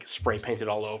was, like, spray painted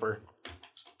all over.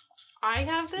 I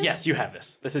have this? Yes, you have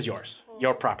this. This is yours.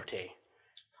 Your property.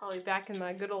 Probably back in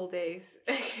my good old days.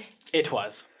 It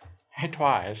was. It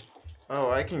was.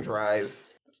 Oh, I can drive.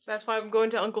 That's why I'm going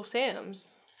to Uncle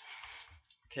Sam's.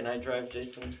 Can I drive,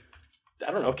 Jason?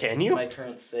 I don't know, can you? My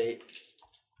current state.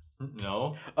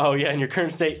 No. Oh, yeah, in your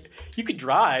current state, you could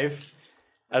drive.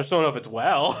 I just don't know if it's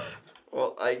well.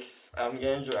 Well, I'm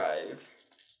gonna drive.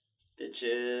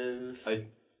 Bitches.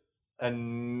 I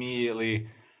immediately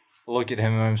look at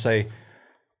him and say,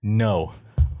 "No."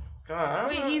 Come on, I'm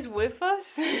Wait, he's with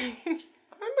us? a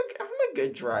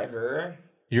good driver.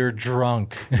 You're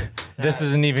drunk. This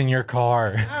isn't even your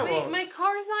car. That Wait, won't, my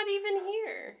car's not even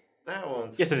here. that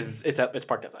won't, Yes, it is. It's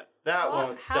parked outside. that What?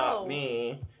 won't stop How?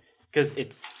 me. Because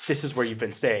this is where you've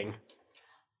been staying.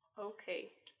 Okay.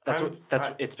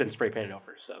 It's been spray painted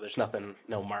over, so there's nothing,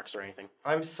 no marks or anything.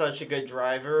 I'm such a good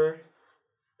driver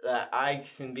that I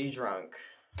can be drunk.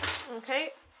 Okay.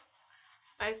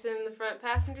 I sit in the front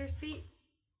passenger seat,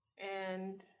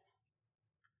 and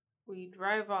we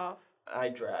drive off. I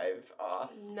drive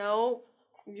off. No,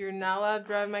 you're not allowed to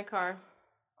drive my car.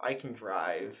 I can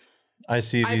drive. I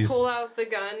see I these. pull out the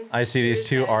gun. I see these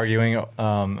two arguing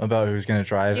about who's gonna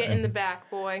drive. Get in and the back,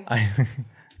 boy.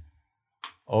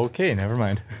 Okay, never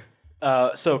mind.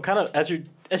 So kind of as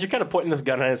as you're kind of pointing this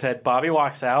gun at his head, Bobby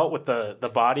walks out with the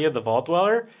body of the Vault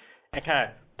Dweller and kind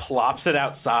of plops it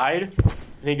outside.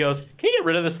 And he goes, "Can you get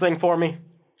rid of this thing for me?"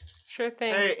 Sure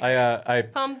thing. Hey, I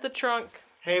Pump the trunk.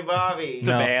 hey, Bobby. It's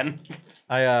a van.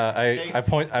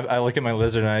 I look at my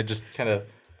lizard and I just kind of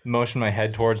motion my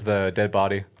head towards the dead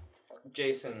body.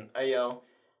 Jason, I yell,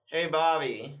 "Hey,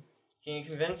 Bobby, can you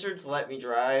convince her to let me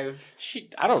drive?"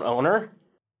 I don't own her.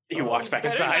 He walks back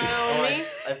Better inside. not own me.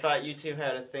 I thought you two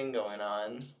had a thing going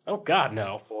on. Oh, God,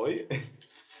 no. Boy.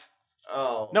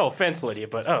 Oh. No offense, Lydia,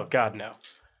 but oh, God, no.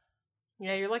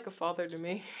 Yeah, you're like a father to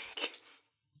me.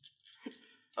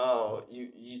 Oh, you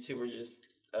two were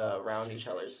just around each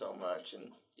other so much, and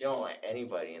you don't want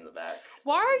anybody in the back.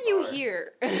 Why are you Bar.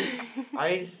 here?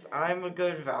 I'm a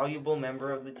good, valuable member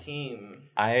of the team.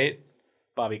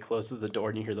 Bobby closes the door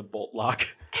and you hear the bolt lock.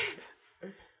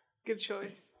 Good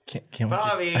choice. Can't we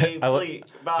Bobby, just,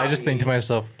 please, Bobby. I just think to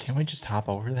myself, can't we just hop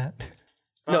over that?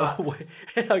 No, wait.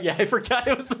 Oh, yeah, I forgot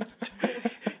it was the...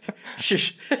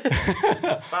 Shush.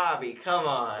 Bobby, come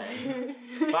on.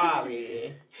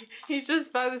 Bobby. He's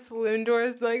just by the saloon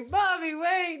doors like, Bobby,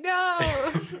 wait,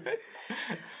 no.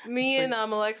 Me and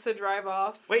Alexa drive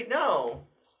off. Wait, no.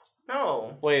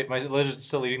 No. Wait, my lizard's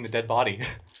still eating the dead body.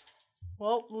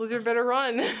 Well, lizard better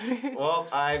run. Well,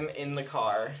 I'm in the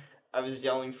car. I was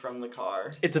yelling from the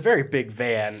car. It's a very big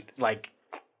van, like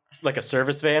a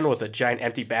service van with a giant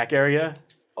empty back area.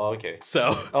 Oh, okay.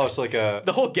 So Oh, so like a...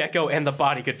 the whole gecko and the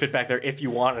body could fit back there if you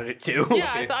wanted it to.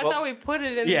 Yeah, Okay, I well- thought we put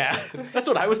it in. Yeah, that's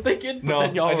what I was thinking. But No,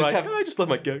 then y'all I were just like, have- "Oh, I just love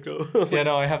my gecko." I was Yeah, like,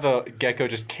 no, I have the gecko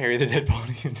just carry the dead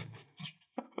body.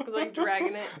 I was like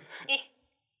dragging it.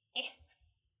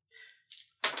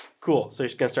 cool. So you're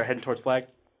just gonna start heading towards Flag.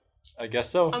 I guess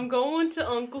so. I'm going to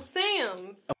Uncle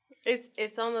Sam's.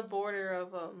 It's on the border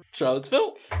of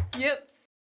Charlottesville. Yep.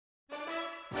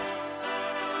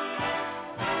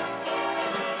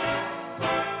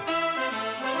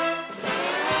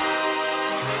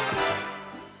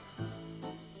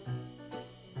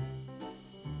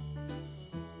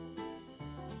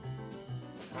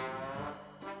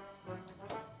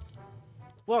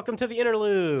 Welcome to the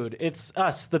interlude. It's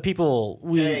us, the people.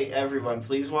 Hey, everyone,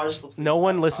 please watch the Please No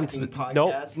one Stop listened to Talking the-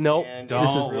 podcast. nope. and This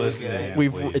it's is- really listen to good. him.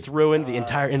 We've please. it's ruined. The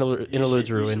entire You interlude's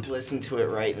should ruined. listen to it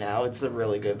right now. It's a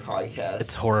really good podcast.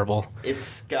 It's horrible.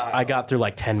 It's got. I got through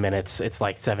like 10 minutes. It's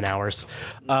like 7 hours.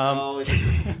 No,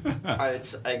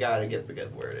 I gotta get the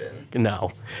good word in.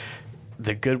 No.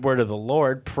 The good word of the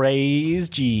Lord, praise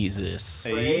Jesus.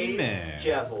 Praise Amen.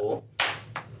 Jevel.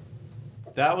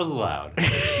 That was loud.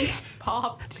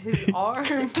 Popped his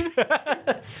arm.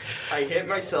 I hit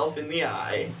myself in the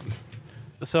eye.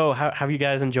 So, how are you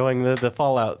guys enjoying the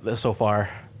Fallout so far?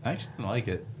 I actually like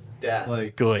it. Death.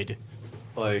 Good.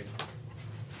 Like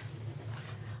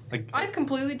I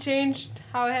completely changed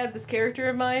how I had this character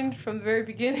in mind from the very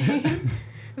beginning.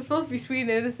 It was supposed to be sweet and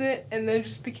innocent, and then it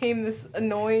just became this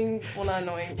annoying. Well, not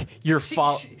annoying. Your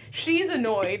She's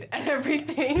annoyed at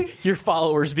everything. your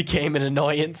followers became an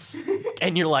annoyance,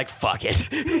 and you're like, fuck it.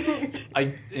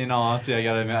 in all honesty, I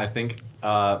gotta admit, I think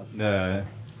the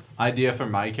idea for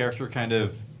my character kind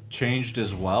of changed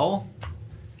as well.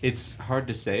 It's hard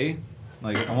to say.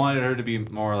 Like, I wanted her to be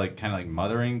more like kind of like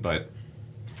mothering, but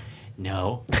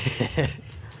no.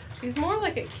 She's more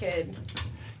like a kid.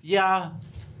 Yeah,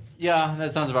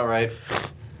 that sounds about right.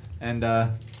 And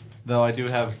though I do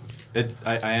have it,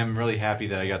 I am really happy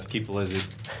that I got to keep the lizard.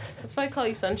 That's why I call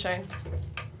you Sunshine.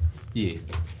 Yeah,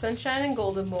 Sunshine and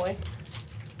Golden Boy.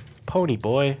 Pony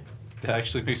boy. that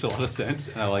actually makes a lot of sense,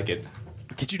 and I like it.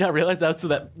 Did you not realize that's what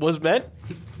that was meant?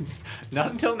 Not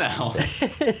until now.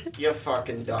 You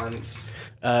fucking dunce.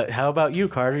 How about you,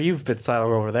 Carter? You've been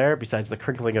silent over there, besides the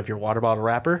crinkling of your water bottle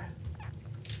wrapper.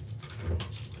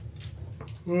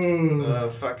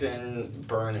 Fucking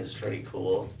burn is pretty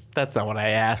cool. That's not what I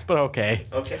asked, but okay.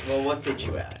 Okay, well, what did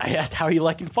you ask? I asked how are you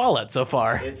liking Fallout so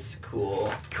far? It's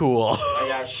cool. Cool. I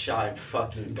got shot and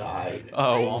fucking died. Why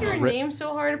Oh, is your name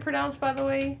so hard to pronounce, by the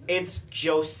way? It's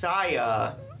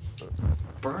Josiah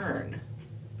Burn.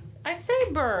 I say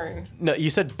burn. no,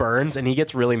 you said Burns, and he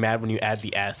gets really mad when you add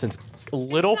the S. It's a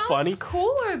little It sounds funny.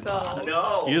 cooler though.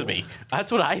 No. Excuse me.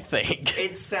 That's what I think.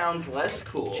 It sounds less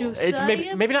cool. It's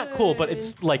maybe not cool, but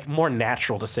it's like more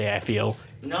natural to say. I feel.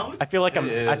 No, I feel like I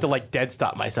have to is. like dead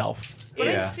stop myself. But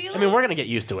I Yeah. just feel I mean, like- we're gonna get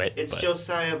used to it. It's but-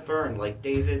 Josiah Byrne, like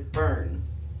David Byrne.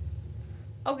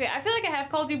 Okay, I feel like I have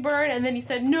called you burn, and then you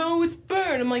said no, it's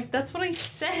burn. I'm like, that's what I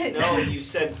said. No, you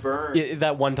said Byrne. Yeah,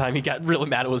 that one time he got really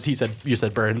mad. It was you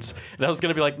said Burns, and I was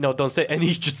gonna be like, no, don't say. And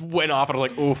he just went off, and I was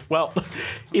like, oof. Well,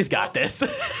 he's got this.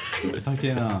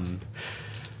 Fucking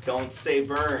Don't say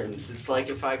Burns. It's like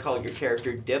if I called your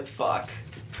character Dip Fuck.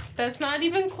 That's not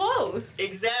even close.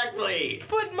 Exactly.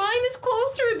 But mine is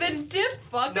closer than Dip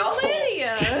fucking No.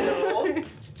 Lydia. No.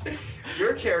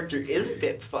 Your character is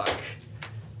Dip Fuck.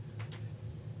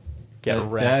 Get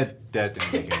wrecked. That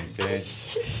didn't make any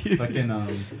sense. Fucking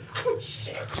Oh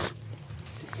shit.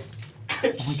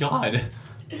 Oh my god.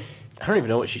 I don't even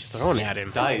know what she's throwing at him.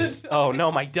 Dice. Oh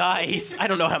no, my dice! I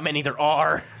don't know how many there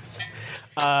are.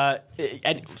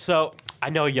 And so I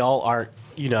know y'all aren't,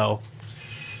 y'all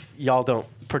don't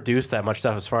produce that much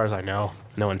stuff as far as I know.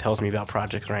 No one tells me about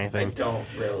projects or I anything. don't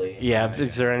really. Yeah,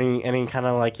 is there any kind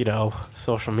of like,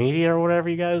 social media or whatever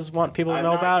you guys want people to I'm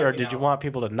know not about, or giving did you out. want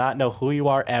people to not know who you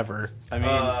are ever?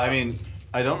 I mean,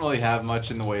 I don't really have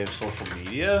much in the way of social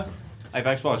media. I have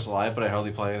Xbox Live, but I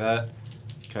hardly play that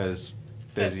because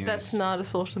busyness. That's not a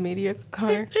social media,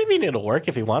 Connor. I mean, it'll work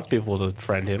if he wants people to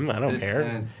friend him. I don't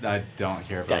care. I don't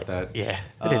care about that. Yeah,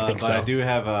 I didn't think but so. I do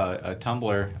have a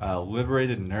Tumblr,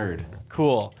 Liberated Nerd.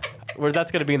 Cool. Where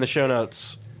that's going to be in the show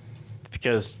notes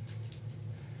because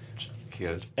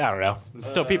Because I don't know.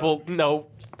 So people know.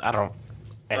 I don't.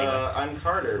 Anyway, I'm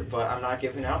Carter, but I'm not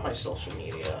giving out my social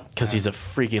media. because he's a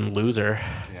freaking loser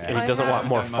and he I doesn't want have-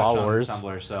 more I've done much on followers.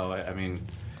 Tumblr, so I mean,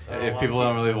 I don't if want people don't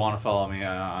people- really want to follow me,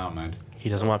 I don't mind. He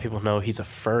doesn't want people to know he's a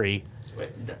furry. Wait,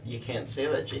 you can't say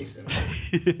that, Jason.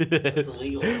 That's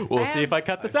illegal. We'll see if I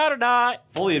cut this out or not.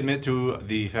 Fully admit to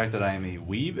the fact that I am a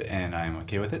weeb, and I'm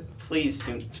okay with it. Please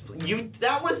do.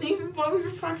 That wasn't even what we were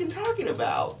fucking talking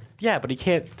about. Yeah, but he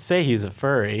can't say he's a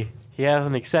furry. He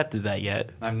hasn't accepted that yet.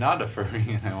 I'm not a furry,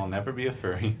 and I will never be a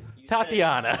furry. You said-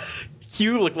 Tatiana,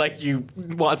 you look like you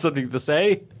want something to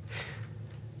say.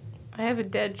 I have a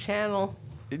dead channel.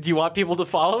 Do you want people to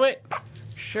follow it?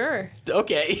 Sure.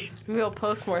 Okay, Maybe I'll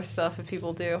post more stuff if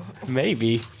people do.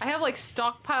 maybe. I have like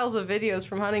stockpiles of videos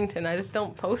from Huntington. I just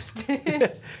don't post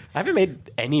it. I haven't made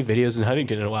any videos in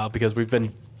Huntington in a while because we've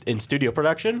been in studio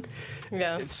production.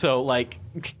 Yeah. So, like,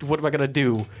 what am I gonna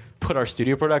do? Put our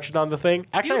studio production on the thing?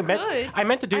 Actually, You I could.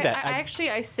 meant to do that.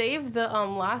 I saved the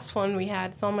last one we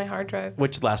had. It's on my hard drive.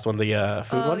 Which last one? The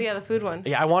food Oh one? yeah, the food one.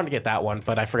 Yeah, I wanted to get that one,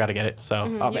 but I forgot to get it. So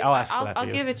I'll ask for that. I'll to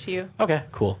you. give it to you. Okay,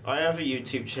 cool. I have a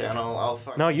YouTube channel. I'll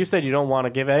fucking. No, you said you don't want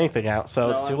to give anything out, so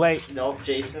it's too late. Nope,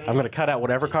 Jason. I'm gonna cut out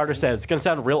whatever Carter says. It's gonna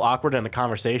sound real awkward in a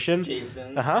conversation.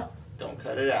 Jason. Uh huh. Don't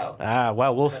cut it out. Ah,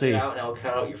 well, we'll Cut see. it out, and I'll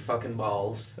cut out your fucking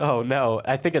balls. Oh no,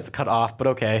 I think it's cut off, but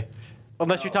okay.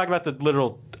 Unless you're talking about the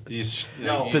literal. You,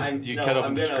 No, you cut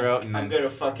open the scrote and I'm then gonna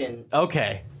fucking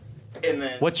Okay. and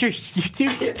then. What's your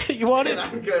YouTube that you wanted? And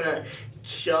I'm gonna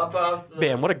chop off the.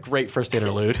 Man, what a great first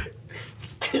interlude.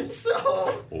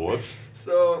 so whoops.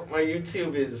 so my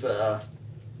YouTube is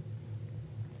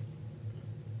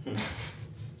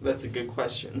That's a good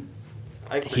question.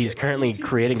 He's currently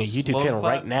creating a YouTube Slow channel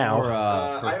clap right now. For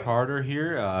I'm- Carter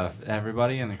here,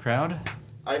 everybody in the crowd.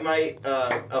 I might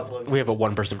upload. We have a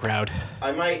one-person crowd.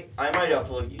 I might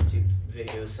upload YouTube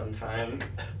videos sometime.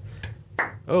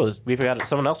 Oh, we've got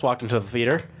someone else walked into the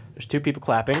theater. There's two people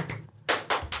clapping.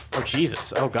 Oh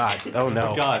Jesus! Oh God! Oh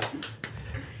no! God.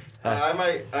 I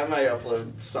might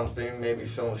upload something. Maybe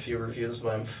film a few reviews,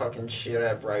 but I'm fucking shit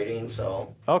at writing.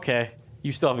 So. Okay.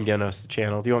 You still haven't given us the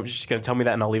channel. Do you want just gonna tell me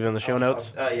that and I'll leave it in the show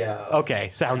notes? Yeah. Okay,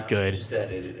 sounds good. Just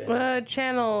edit it in.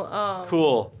 Channel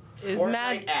Cool. is Fortnite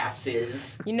mad.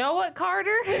 asses. You know what,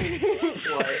 Carter?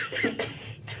 What?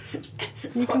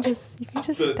 you can just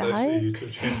die.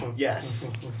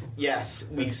 Yes.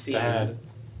 We've seen. Bad.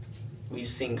 We've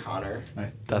seen Connor.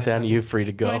 Tatiana, you free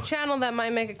to My go. channel that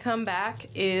might make a comeback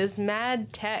is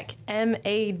Mad Tech.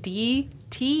 MADTEK.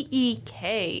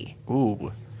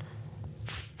 Ooh,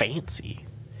 fancy.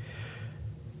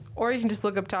 Or you can just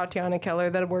look up Tatiana Keller.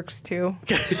 That works too.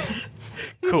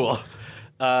 Cool.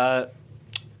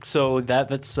 So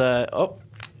that's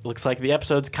looks like the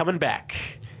episode's coming back.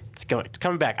 It's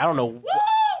coming back. I don't know. Woo!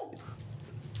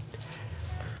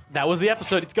 That was the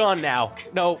episode. It's gone now.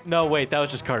 No, wait. That was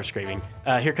just Carter screaming.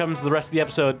 Here comes the rest of the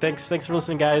episode. Thanks for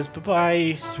listening, guys.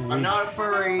 Bye-bye. I'm not a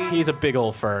furry. He's a big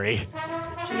old furry.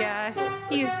 Yeah,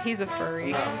 he's a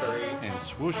furry. Not a furry. And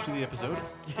swoosh to the episode.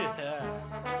 Yeah.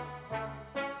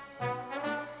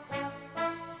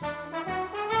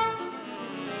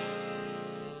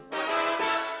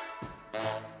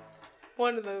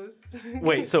 One of those.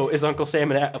 Wait, so is Uncle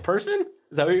Sam a person?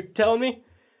 Is that what you're telling me?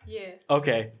 Yeah,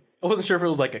 Okay. I wasn't sure if it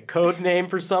was like a code name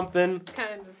for something.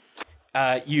 kind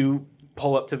of. You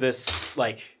pull up to this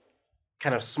like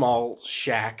kind of small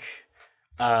shack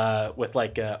with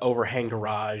like a overhang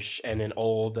garage and an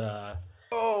old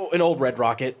Red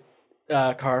Rocket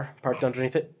car parked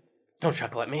underneath it. Don't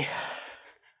chuckle at me.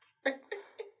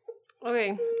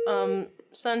 Okay,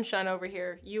 Sunshine over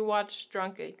here. You watch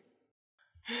Drunky.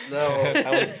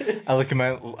 No. I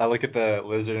look at the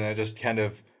lizard and I just kind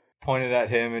of point it at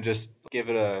him and just give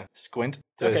it a squint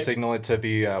to Okay. signal it to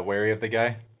be wary of the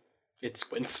guy. It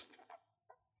squints.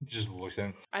 It just looks at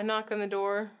him. I knock on the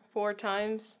door 4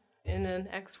 times in an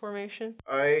X formation.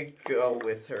 I go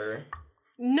with her.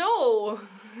 No!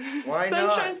 Why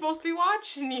Sunshine's not? supposed to be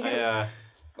watching you.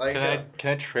 Like,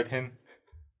 Can I trip him?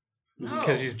 No.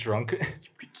 Because he's drunk. You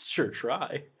could sure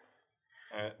try.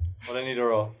 Alright. What do I need to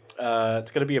roll?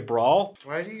 It's gonna be a brawl.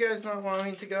 why do you guys not want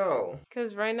me to go?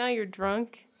 Because right now you're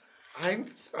drunk.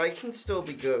 I can still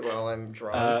be good while I'm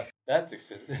drunk. That's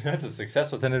a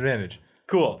success with an advantage.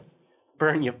 Cool.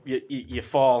 Burn, you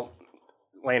fall,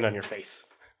 land on your face.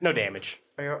 No damage.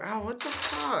 I go, ow, what the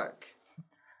fuck?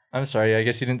 I'm sorry, I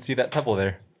guess you didn't see that pebble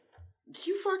there.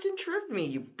 You fucking tripped me,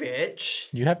 you bitch.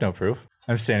 You have no proof.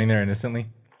 I'm standing there innocently.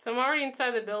 So I'm already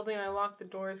inside the building. I lock the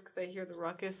doors because I hear the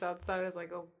ruckus outside. I was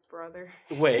like, oh, brother.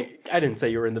 Wait, I didn't say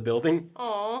you were in the building.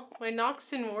 Aw, my knocks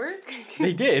didn't work.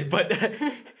 They did, but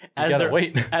as gotta they're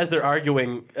wait. as they're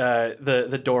arguing,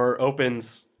 the door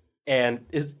opens and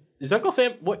is Uncle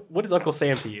Sam? What is Uncle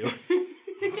Sam to you?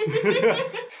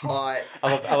 Hot.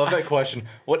 I love that question.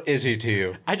 What is he to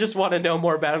you? I just want to know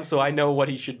more about him so I know what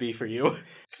he should be for you.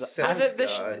 Sex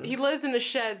god. He lives in a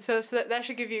shed, so that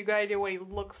should give you a good idea what he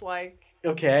looks like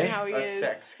Okay. and how he A is.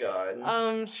 sex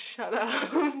god. Shut up.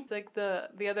 It's like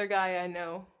the other guy I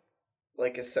know.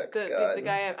 Like a sex The god. the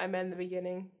guy I met in the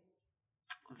beginning.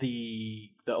 The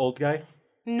old guy?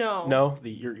 No. No,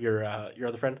 your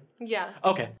other friend. Yeah.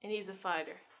 Okay. And he's a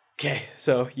fighter. Okay.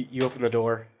 So you open the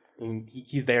door and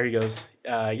he's there. He goes,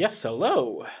 "Yes,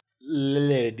 hello,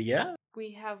 Lydia.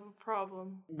 We have a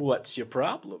problem. What's your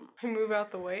problem?" I move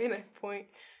out the way and I point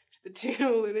to the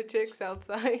 2 lunatics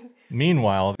outside.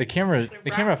 Meanwhile, the camera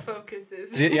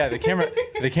focuses.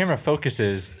 the camera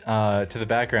focuses to the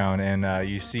background, and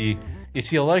you see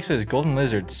Alexa's golden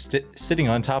lizard sitting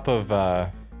on top of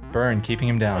Burn, keeping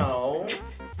him down. No.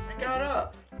 I got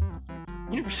up.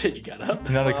 You never said you got up.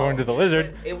 Not according to the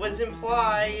lizard. It was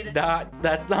implied.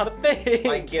 That's not a thing.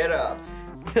 I get up.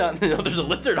 No, there's a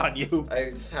lizard on you. I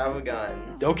just have a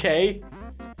gun. Okay.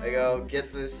 I go,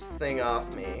 get this thing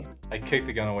off me. I kick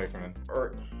the gun away from him.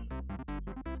 Or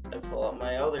I pull out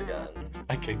my other gun.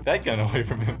 I kick that gun away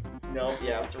from him. Nope,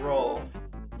 you have to roll.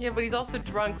 Yeah, but he's also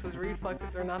drunk, so his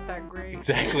reflexes are not that great.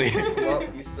 Exactly. Well,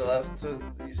 you still have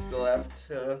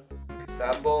to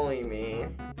stop bullying me.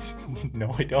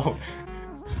 No, I don't.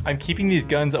 I'm keeping these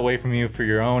guns away from you for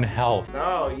your own health.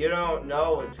 No, you don't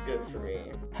know what's good for me.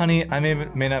 Honey, I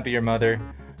may not be your mother,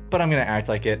 but I'm gonna act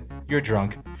like it. You're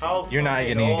drunk. How You're not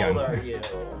fucking getting a old gun. are you?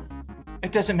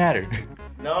 It doesn't matter.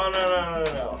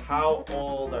 No. How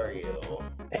old are you?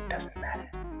 It doesn't matter.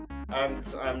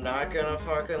 I'm not gonna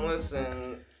fucking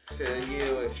listen to you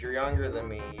if you're younger than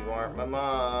me. You aren't my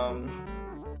mom.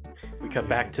 We cut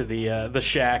back to the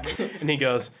shack, and he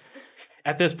goes,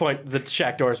 at this point, the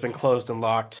shack door has been closed and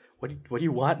locked. What do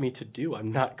you want me to do?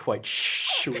 I'm not quite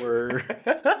sure.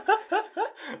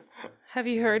 Have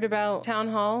you heard about Town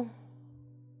Hall?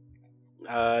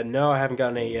 No, I haven't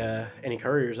gotten any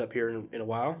couriers up here in a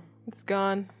while. It's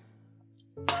gone.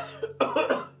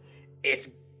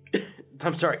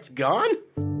 I'm sorry, it's gone?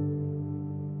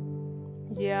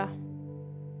 Yeah.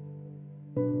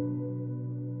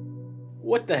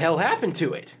 What the hell happened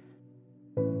to it?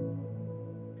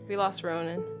 We lost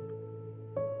Ronan.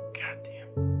 Goddamn.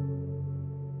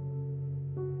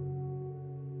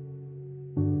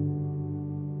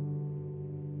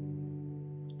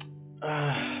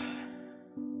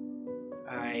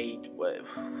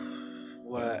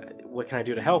 What can I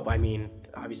do to help? I mean,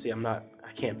 obviously I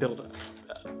can't build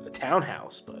a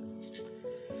townhouse, but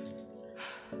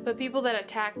The people that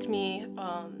attacked me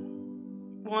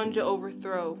wanted to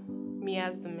overthrow me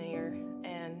as the mayor,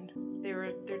 and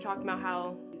they're talking about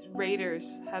how these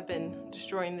raiders have been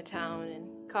destroying the town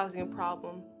and causing a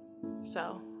problem.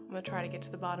 So I'm gonna try to get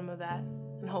to the bottom of that,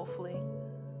 and hopefully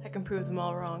I can prove them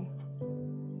all wrong.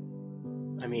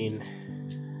 I mean,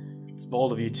 it's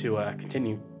bold of you to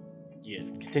continue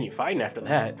fighting after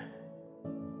that.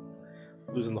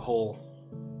 Losing the whole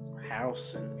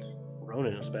house and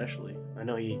Ronan especially. I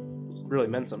know he really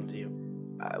meant something to you.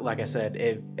 Like I said,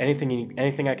 if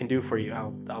anything I can do for you,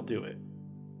 I'll do it.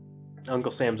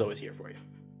 Uncle Sam's always here for you.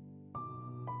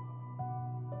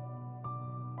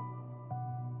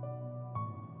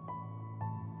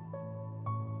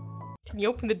 Can you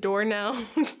open the door now?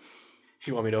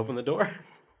 You want me to open the door?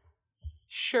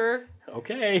 Sure.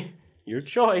 Okay, your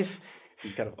choice.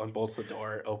 He kind of unbolts the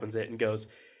door, opens it, and goes,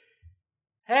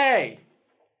 "Hey,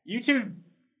 you two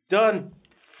done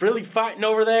really fighting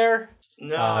over there?"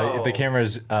 No. The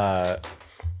camera's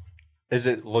Is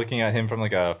it looking at him from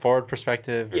like a forward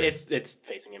perspective? or- Yeah, it's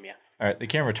facing him. Yeah. All right, the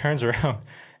camera turns around,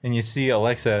 and you see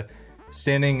Alexa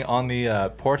standing on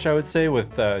the porch, I would say,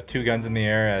 with 2 guns in the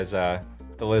air as the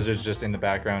lizard's just in the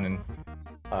background,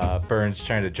 and Burns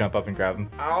trying to jump up and grab him.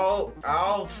 I'll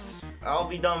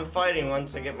be done fighting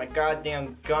once I get my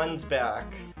goddamn guns back.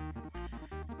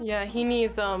 Yeah, he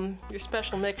needs your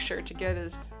special mixture to get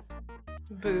his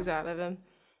booze out of him.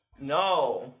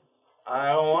 No,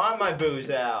 I don't want my booze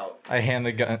out. I hand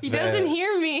the gun. He doesn't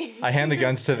hear me. I hand the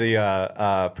guns to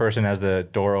the person as the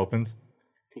door opens.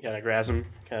 He kind of grabs him,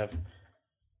 kind of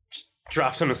just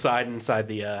drops him aside inside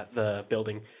the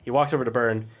building. He walks over to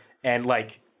Burn and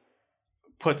like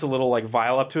puts a little like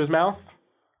vial up to his mouth.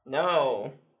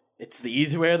 No, It's the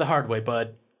easy way or the hard way,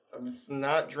 bud. I'm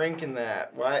not drinking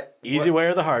that. What? Easy What? way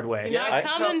or the hard way. You're not I-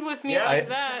 coming with me Yeah, like I-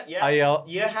 that. Yeah, I yell-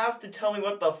 you have to tell me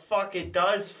what the fuck it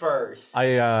does first.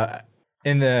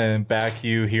 In the back,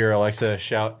 you hear Alexa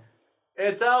shout,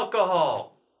 "It's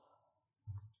alcohol!"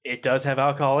 It does have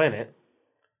alcohol in it.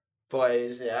 But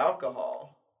is it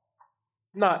alcohol?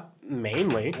 Not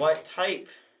mainly. What type?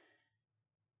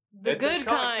 The It's a good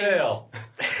kind. cocktail.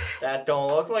 That don't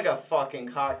look like a fucking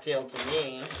cocktail to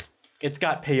me. It's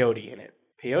got peyote in it.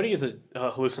 Peyote is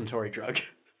a hallucinatory drug.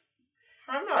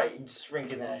 I'm not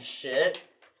drinking that shit.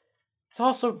 It's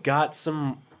also got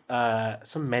some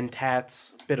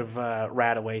mentats, bit of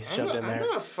Radaway shoved in I'm there.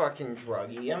 not a fucking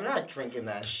druggie. I'm not drinking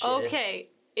that shit. Okay,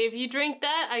 if you drink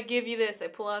that, I give you this. I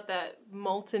pull out that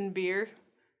molten beer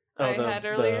I had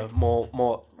earlier.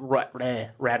 The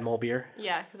rad mole beer.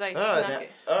 Yeah, because I Oh, snuck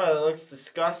it. oh, it looks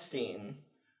disgusting.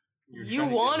 You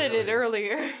wanted it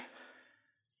earlier.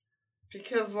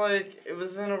 Because, like, it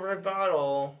was in a red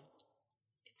bottle.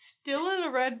 It's still in a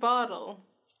red bottle.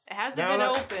 It hasn't been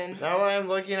opened. Now that I'm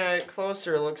looking at it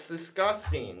closer, it looks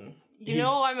disgusting. You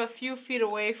know I'm a few feet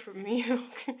away from you.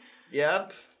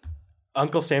 Yep.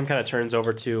 Uncle Sam kind of turns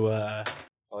over to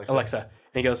Alexa, and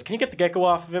he goes, "Can you get the gecko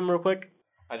off of him real quick?"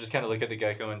 I just kind of look at the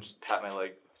gecko and just pat my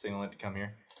leg, signaling it to come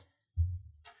here.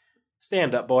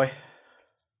 Stand up, boy.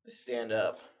 Stand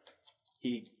up.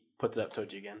 He puts it up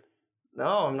towards you again.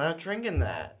 No, I'm not drinking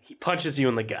that. He punches you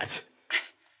in the gut.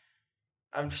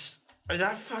 I'm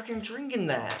not fucking drinking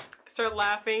that. Start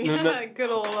laughing. No. Good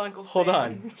old Uncle Sam. Hold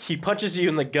on. He punches you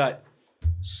in the gut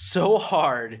so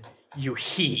hard you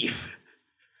heave.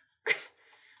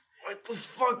 What the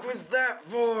fuck was that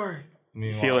for?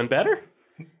 Meanwhile, Feeling better?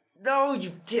 No,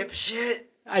 you dipshit.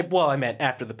 I meant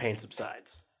after the pain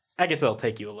subsides. I guess that'll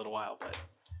take you a little while, but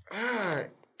Ah,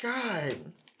 God.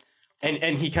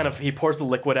 and he pours the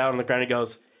liquid out on the ground and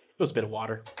goes, "It was a bit of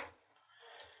water."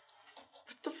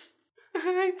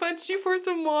 I punched you for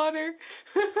some water.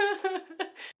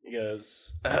 He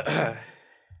goes,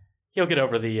 he'll get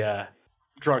over the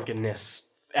drunkenness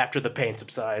after the pain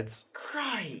subsides.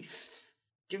 Christ.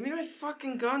 Give me my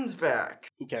fucking guns back.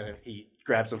 He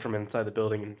grabs them from inside the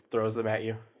building and throws them at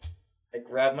you. I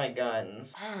grab my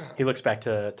guns. He looks back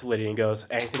to Lydia and goes,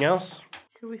 "Anything else?"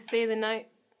 Could we stay the night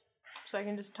so I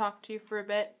can just talk to you for a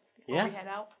bit before Yeah. we head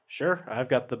out? Sure, I've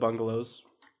got the bungalows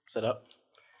set up.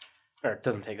 Or it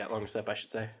doesn't take that long to set up, I should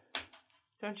say.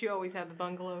 Don't you always have the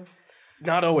bungalows?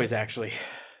 Not always, actually.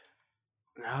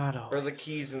 Not always. Or the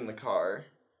keys in the car.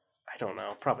 I don't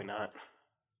know. Probably not.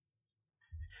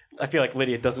 I feel like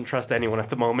Lydia doesn't trust anyone at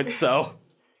the moment, so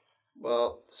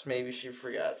Well, maybe she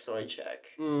forgot, so I check.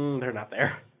 they're not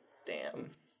there. Damn.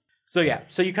 So yeah,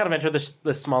 so you kind of enter this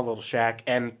small little shack,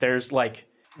 and there's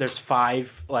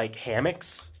 5 like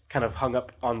hammocks kind of hung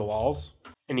up on the walls,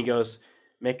 and he goes,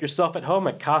 "Make yourself at home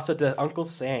at Casa de Uncle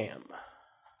Sam."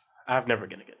 I've never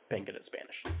been good at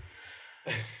Spanish.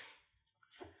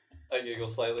 I giggle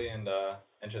slightly and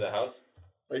enter the house.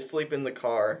 I sleep in the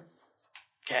car.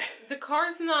 Okay. The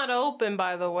car's not open,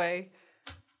 by the way.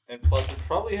 And plus, it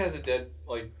probably has a dead,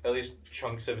 at least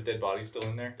chunks of a dead body still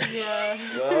in there. Yeah.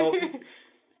 Well,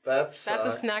 that's That's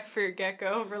a snack for your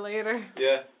gecko for later.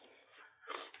 Yeah.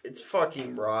 It's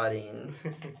fucking rotting.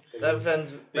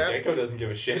 The that gecko doesn't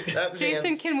give a shit. that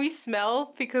Jason, van's- can we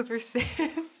smell because we're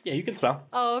sis? Yeah, you can smell.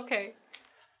 Oh, okay.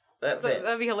 that So van-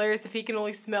 that'd be hilarious if he can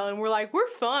only smell and we're like, we're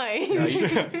fine.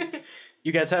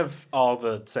 You guys have all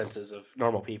the senses of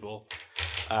normal people,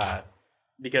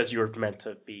 because you were meant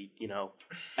to be,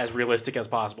 as realistic as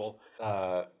possible.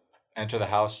 Enter the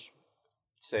house,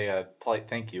 say a polite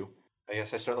thank you. I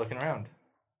guess I start looking around.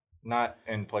 Not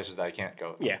in places that I can't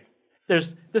go. Yeah.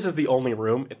 This is the only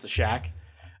room. It's a shack.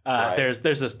 Right.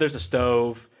 There's a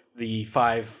stove, the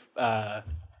 5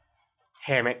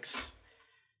 hammocks.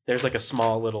 There's like a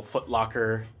small little foot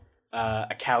locker,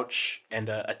 a couch, and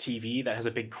a TV that has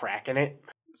a big crack in it.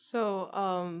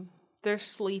 So, they're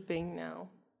sleeping now.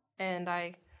 And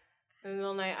in the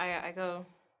middle of the night, I go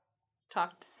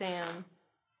talk to Sam,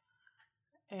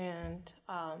 and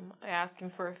I ask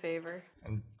him for a favor.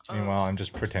 And meanwhile, I'm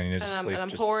just pretending to just sleep, And I'm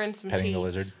just pouring some petting tea. the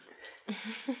lizard.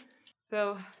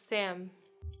 So, Sam,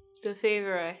 the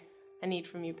favor I need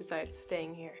from you besides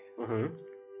staying here. Mm-hmm.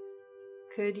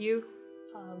 Could you,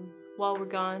 while we're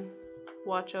gone,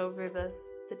 watch over the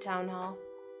town hall?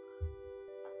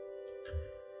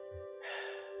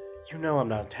 You know I'm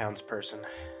not a townsperson.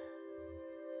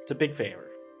 It's a big favor.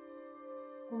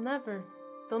 They'll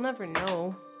never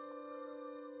know.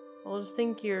 They'll just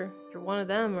think you're one of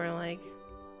them, or like,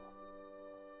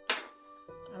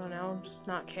 I don't know, just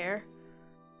not care.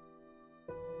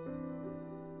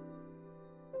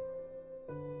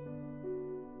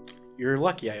 You're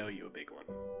lucky I owe you a big one.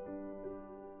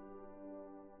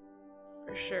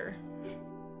 For sure.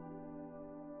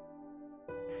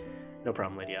 No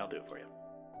problem, lady. I'll do it for you.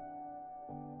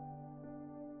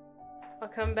 I'll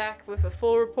come back with a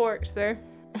full report, sir.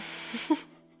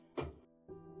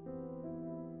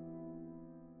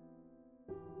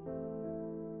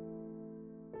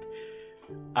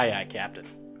 Aye, aye, Captain.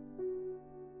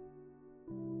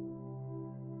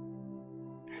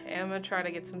 Okay, I'm gonna try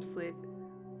to get some sleep.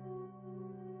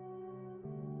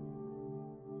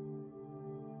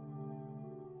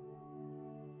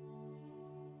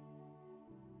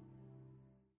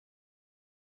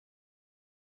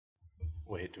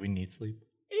 Wait, do we need sleep?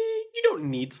 You don't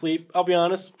need sleep, I'll be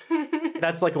honest.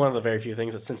 That's like one of the very few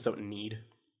things that synths don't need.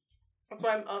 That's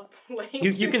why I'm up late.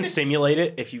 You can simulate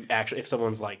it if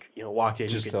someone's like, walked in.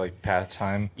 Just you to like pass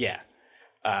time. yeah.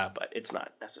 But it's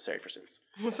not necessary for synths.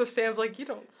 So Sam's like, you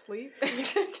don't sleep.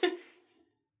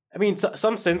 I mean,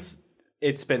 some synths,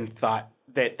 it's been thought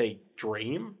that they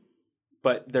dream,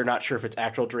 but they're not sure if it's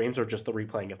actual dreams or just the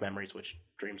replaying of memories, which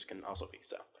dreams can also be.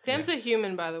 So. Sam's a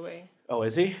human, by the way. Oh,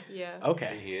 is he? Yeah.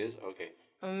 Okay. He is? Okay.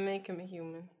 I'm gonna make him a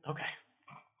human. Okay.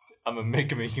 I'm gonna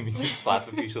make him just slap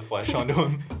a piece of flesh onto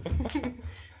him.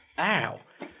 Ow.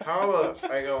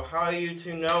 How do you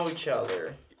two know each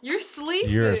other? You're sleeping.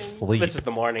 You're asleep. This is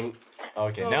the morning.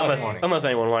 Okay, Oh. now it's morning. Unless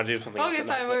anyone wanted to do something else. Okay, at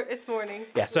night, fine. but- It's morning.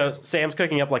 Yeah, so Sam's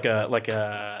cooking up like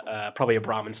a probably a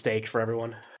Brahmin steak for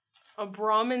everyone. A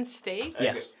Brahmin steak?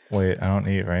 Yes. Wait, I don't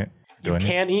eat, right? Do You I need?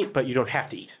 can eat, but you don't have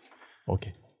to eat.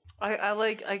 Okay.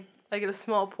 I get a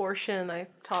small portion and I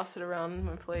toss it around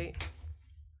my plate.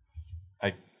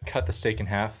 I cut the steak in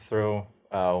half, throw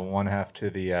one half to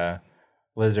the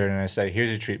lizard, and I say, "Here's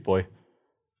your treat, boy."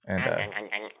 And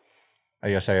I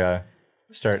guess I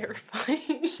start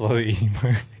Terrifying. slowly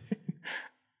eating.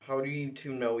 How do you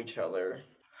two know each other?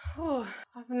 Oh,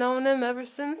 I've known him ever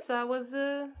since I was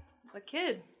a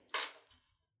kid.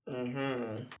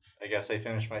 Mm-hmm. I guess I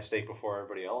finished my steak before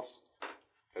everybody else,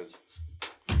 because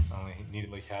I only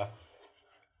needed like half.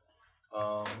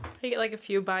 I get like a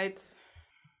few bites.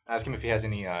 Ask him if he has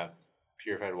any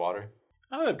purified water.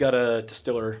 Oh, I've got a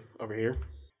distiller over here.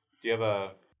 Do you have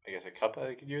a cup that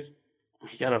I could use?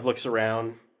 He kind of looks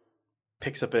around,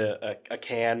 picks up a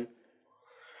can,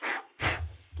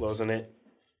 blows in it,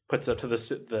 puts it up to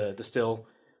the distill,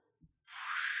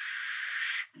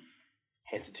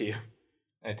 hands it to you.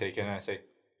 I take it and I say,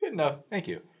 "Good enough, thank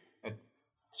you." I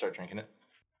start drinking it.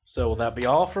 So will that be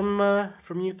all from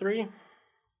you three?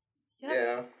 Yep.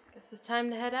 Yeah. Guess it's time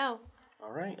to head out.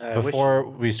 All right. Before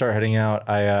we start heading out,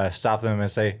 I stop them and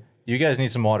say, "You guys need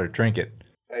some water. Drink it."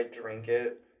 I drink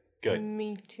it. Good.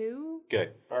 Me too.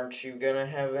 Good. Aren't you gonna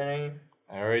have any?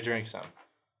 I already drank some.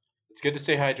 It's good to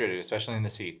stay hydrated, especially in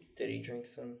this heat. Did he drink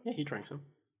some? Yeah, he drinks them.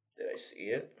 Did I see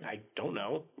it? I don't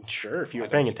know. Sure, if you I were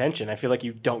don't paying see- attention, I feel like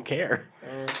you don't care.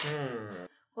 Mm-hmm.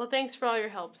 Well, thanks for all your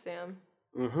help, Sam.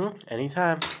 Mm-hmm.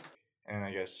 Anytime. And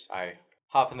I guess I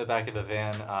hop in the back of the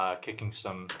van, kicking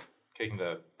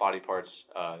the body parts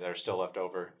that are still left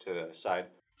over to the side.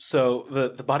 So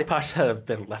the body parts that have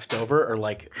been left over are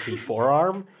like the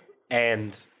forearm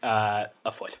and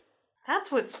a foot. That's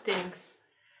what stinks.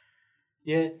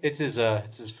 Yeah, it's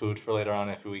his food for later on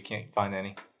if we can't find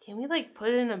any. Can we like put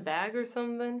it in a bag or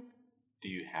something? Do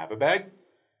you have a bag?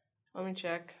 Let me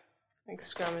check. Like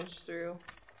scrummage through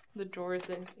the drawers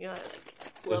and like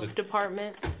Does glove it-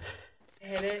 department. I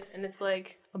hit it and it's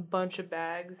like a bunch of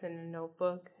bags and a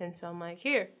notebook, and so I'm like,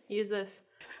 here, use this.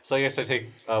 So I guess I take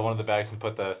one of the bags and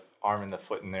put the arm and the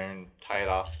foot in there and tie it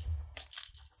off.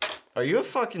 Are you a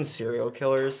fucking serial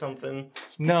killer or something?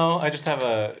 No, I just have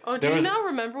a. Oh, do there you was- not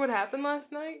remember what happened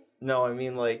last night? No, I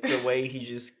mean like the way he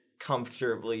just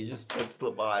comfortably just puts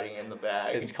the body in the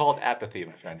bag. It's called apathy,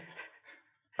 my friend.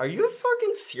 Are you a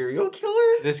fucking serial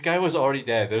killer? This guy was already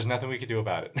dead. There's nothing we could do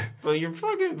about it. Well, you're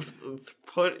fucking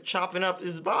chopping up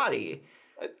his body.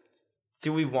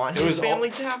 Do we want It his was family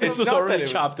to have This him? was not that already it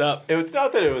was- chopped up. It's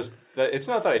not that it's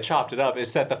not that I chopped it up.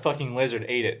 It's that the fucking lizard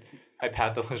ate it. I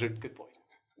pat the lizard. Good boy.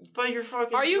 But you're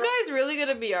fucking. Are you guys really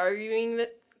gonna be arguing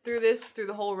through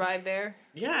the whole ride there?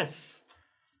 Yes.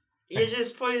 You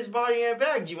just put his body in a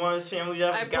bag. Do you want his family to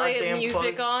have I a play goddamn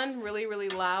music close? on really, really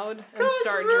loud and Good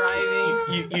start grief.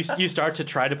 driving. You start to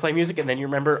try to play music, and then you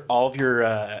remember all of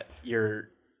your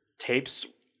tapes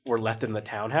were left in the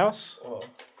townhouse. Oh.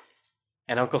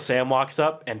 And Uncle Sam walks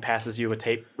up and passes you a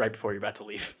tape right before you're about to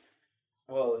leave.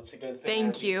 Well, it's a good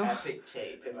thing. Thank I have the you. Epic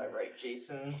tape. Am I right,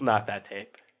 Jason? It's not that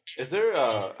tape. Is there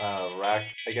a rack?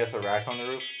 I guess a rack on the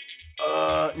roof.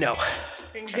 No.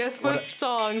 And guess what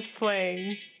song's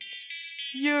playing?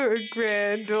 You're a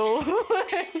grand old.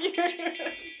 I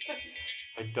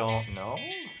don't know.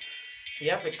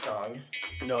 The Epic song.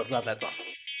 No, it's not that song.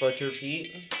 Butcher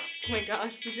Pete. Oh my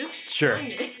gosh, we just Sure. sung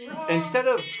it. Instead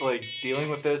of like dealing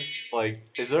with this, like,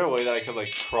 is there a way that I could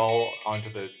like crawl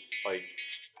onto the like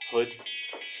hood,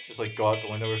 just like go out the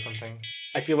window or something?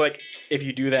 I feel like if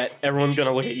you do that, everyone's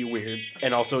gonna look at you weird,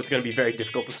 and also it's gonna be very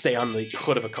difficult to stay on the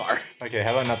hood of a car. Okay,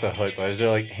 how about not the hood, but is there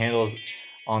like handles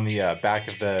on the back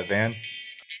of the van?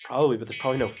 Probably, but there's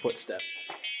probably no footstep.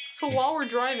 So while we're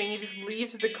driving, he just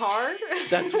leaves the car?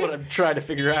 That's what I'm trying to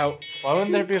figure out. Why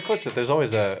wouldn't there be a footstep? There's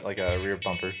always a rear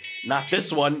bumper. Not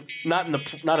this one. Not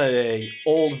a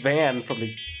old van from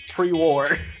the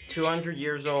pre-war. 200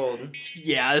 years old.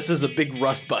 Yeah, this is a big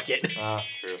rust bucket. Ah,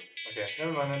 true. Okay,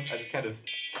 never mind then. I just kind of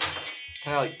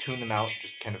like tune them out,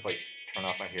 just kind of like turn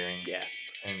off my hearing. Yeah.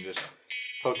 And just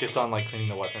focus on like cleaning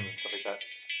the weapons and stuff like that.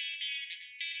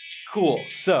 Cool.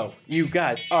 So you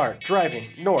guys are driving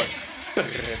north. No,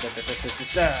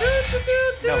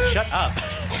 shut up.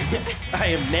 I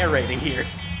am narrating here.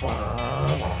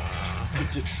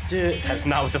 That's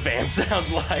not what the van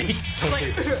sounds like.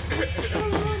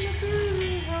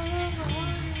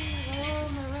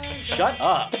 Shut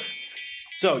up.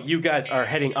 So you guys are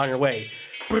heading on your way.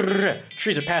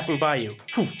 Trees are passing by you.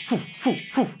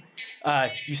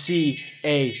 You see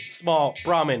a small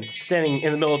Brahmin standing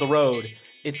in the middle of the road.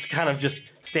 It's kind of just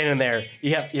standing there.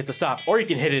 You have to stop, or you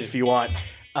can hit it if you want.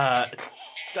 I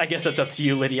guess that's up to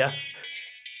you, Lydia.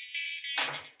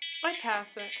 I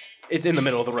pass it. It's in the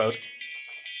middle of the road.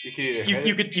 You could either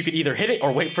You could either hit it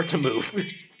or wait for it to move.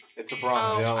 It's a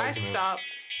Brahmin. They Oh, don't I like to move. stop.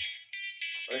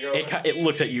 It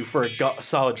looks at you for a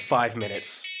solid 5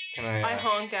 minutes. Can I? I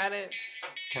honk at it.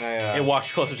 Can I? It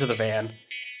walks closer to the van.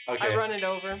 Okay. I run it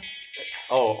over.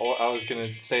 Oh, I was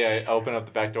gonna say I open up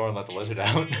the back door and let the lizard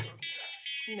out.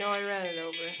 No, I ran it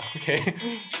over. Okay.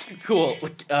 Cool.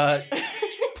 Your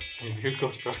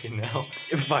vehicle's broken now.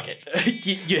 Fuck it.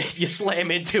 You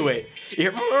slam into it.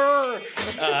 You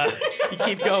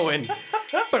keep going.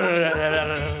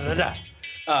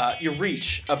 You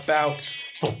reach about...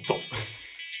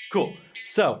 Cool.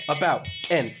 So, about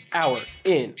an hour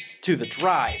into the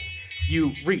drive,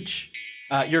 you reach...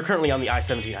 you're currently on the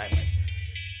I-17 highway.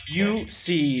 You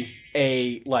see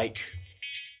a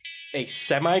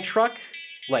semi-truck,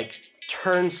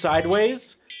 turn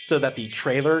sideways so that the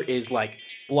trailer is,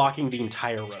 blocking the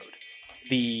entire road.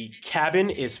 The cabin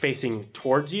is facing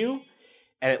towards you,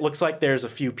 and it looks like there's a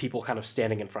few people kind of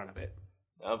standing in front of it.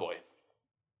 Oh boy.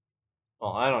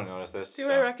 Well, I don't notice this. Do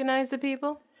I recognize the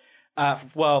people?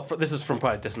 This is from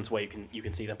quite a distance away. You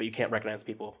can see them, but you can't recognize the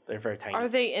people. They're very tiny. Are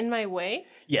they in my way?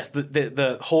 Yes,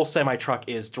 the whole semi truck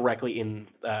is directly in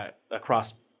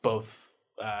across both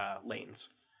lanes.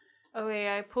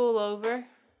 Okay, I pull over.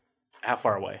 How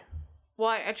far away? Well,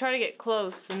 I try to get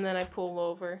close, and then I pull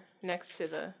over next to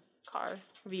the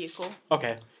vehicle.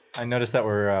 Okay. I noticed that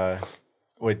we're.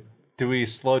 Wait, do we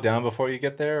slow down before you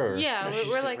get there, or? Yeah, No, she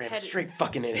we're just like ran heading. straight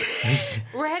fucking in it.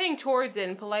 We're heading towards it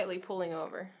and politely pulling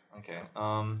over. Okay.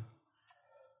 I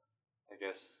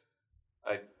guess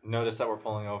I noticed that we're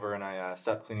pulling over, and I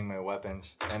stop cleaning my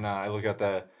weapons, and I look out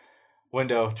the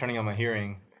window, turning on my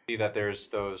hearing, see that there's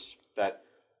that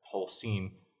whole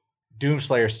scene,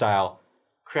 Doomslayer style.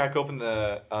 Crack open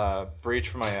the breech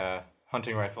for my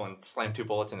hunting rifle and slam 2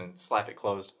 bullets in and slap it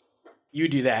closed. You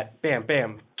do that. Bam,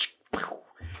 bam.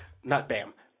 Not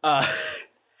bam.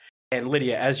 And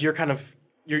Lydia, as you're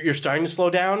you're starting to slow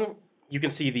down, you can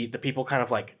see the people kind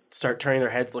of start turning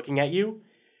their heads looking at you,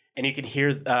 and you can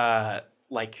hear a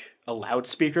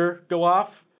loudspeaker go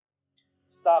off.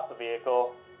 Stop the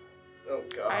vehicle. Oh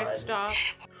god. I stop.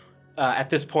 At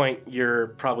this point, you're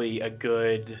probably a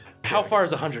good... How far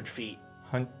is 100 feet?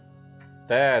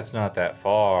 That's not that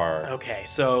far. Okay,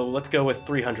 so let's go with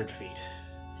 300 feet.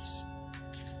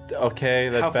 Okay,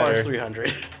 that's How better. far is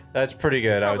 300? That's pretty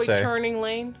good, I would Probably say. turning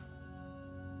lane.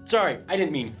 Sorry, I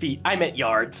didn't mean feet. I meant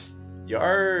yards.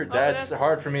 That's that's-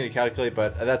 hard for me to calculate,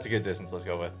 but that's a good distance. Let's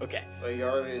go with. Okay. A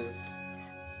yard is.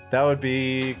 That would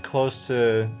be close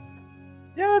to.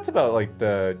 Yeah, that's about like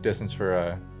the distance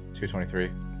for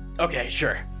 223. Okay,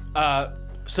 sure.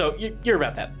 So you're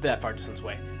about that far distance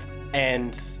away,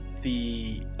 and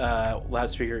the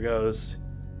loudspeaker goes,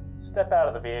 "Step out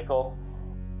of the vehicle."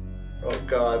 Oh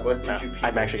god, what did No, you people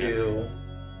I'm actually do?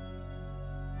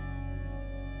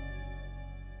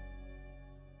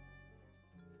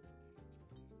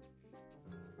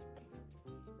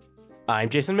 I'm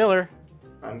Jason Miller.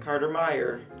 I'm Carter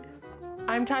Meyer.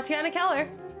 I'm Tatiana Keller.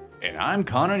 And I'm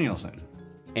Connor Nielsen.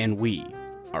 And we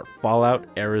are Fallout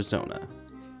Arizona,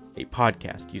 a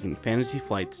podcast using Fantasy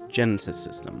Flight's Genesis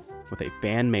system with a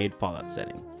fan-made Fallout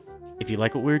setting. If you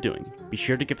like what we're doing, be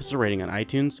sure to give us a rating on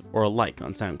iTunes or a like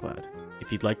on SoundCloud.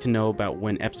 If you'd like to know about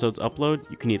when episodes upload,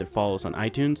 you can either follow us on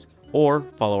iTunes or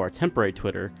follow our temporary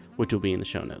Twitter, which will be in the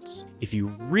show notes. If you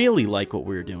really like what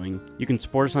we're doing, you can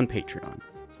support us on Patreon,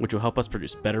 which will help us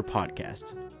produce better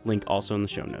podcasts. Link also in the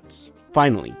show notes.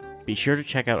 Finally, be sure to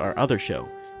check out our other show,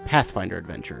 Pathfinder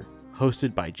Adventure,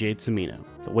 hosted by Jade Semino.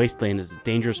 The Wasteland is a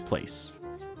dangerous place.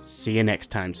 See you next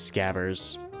time,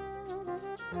 Scabbers.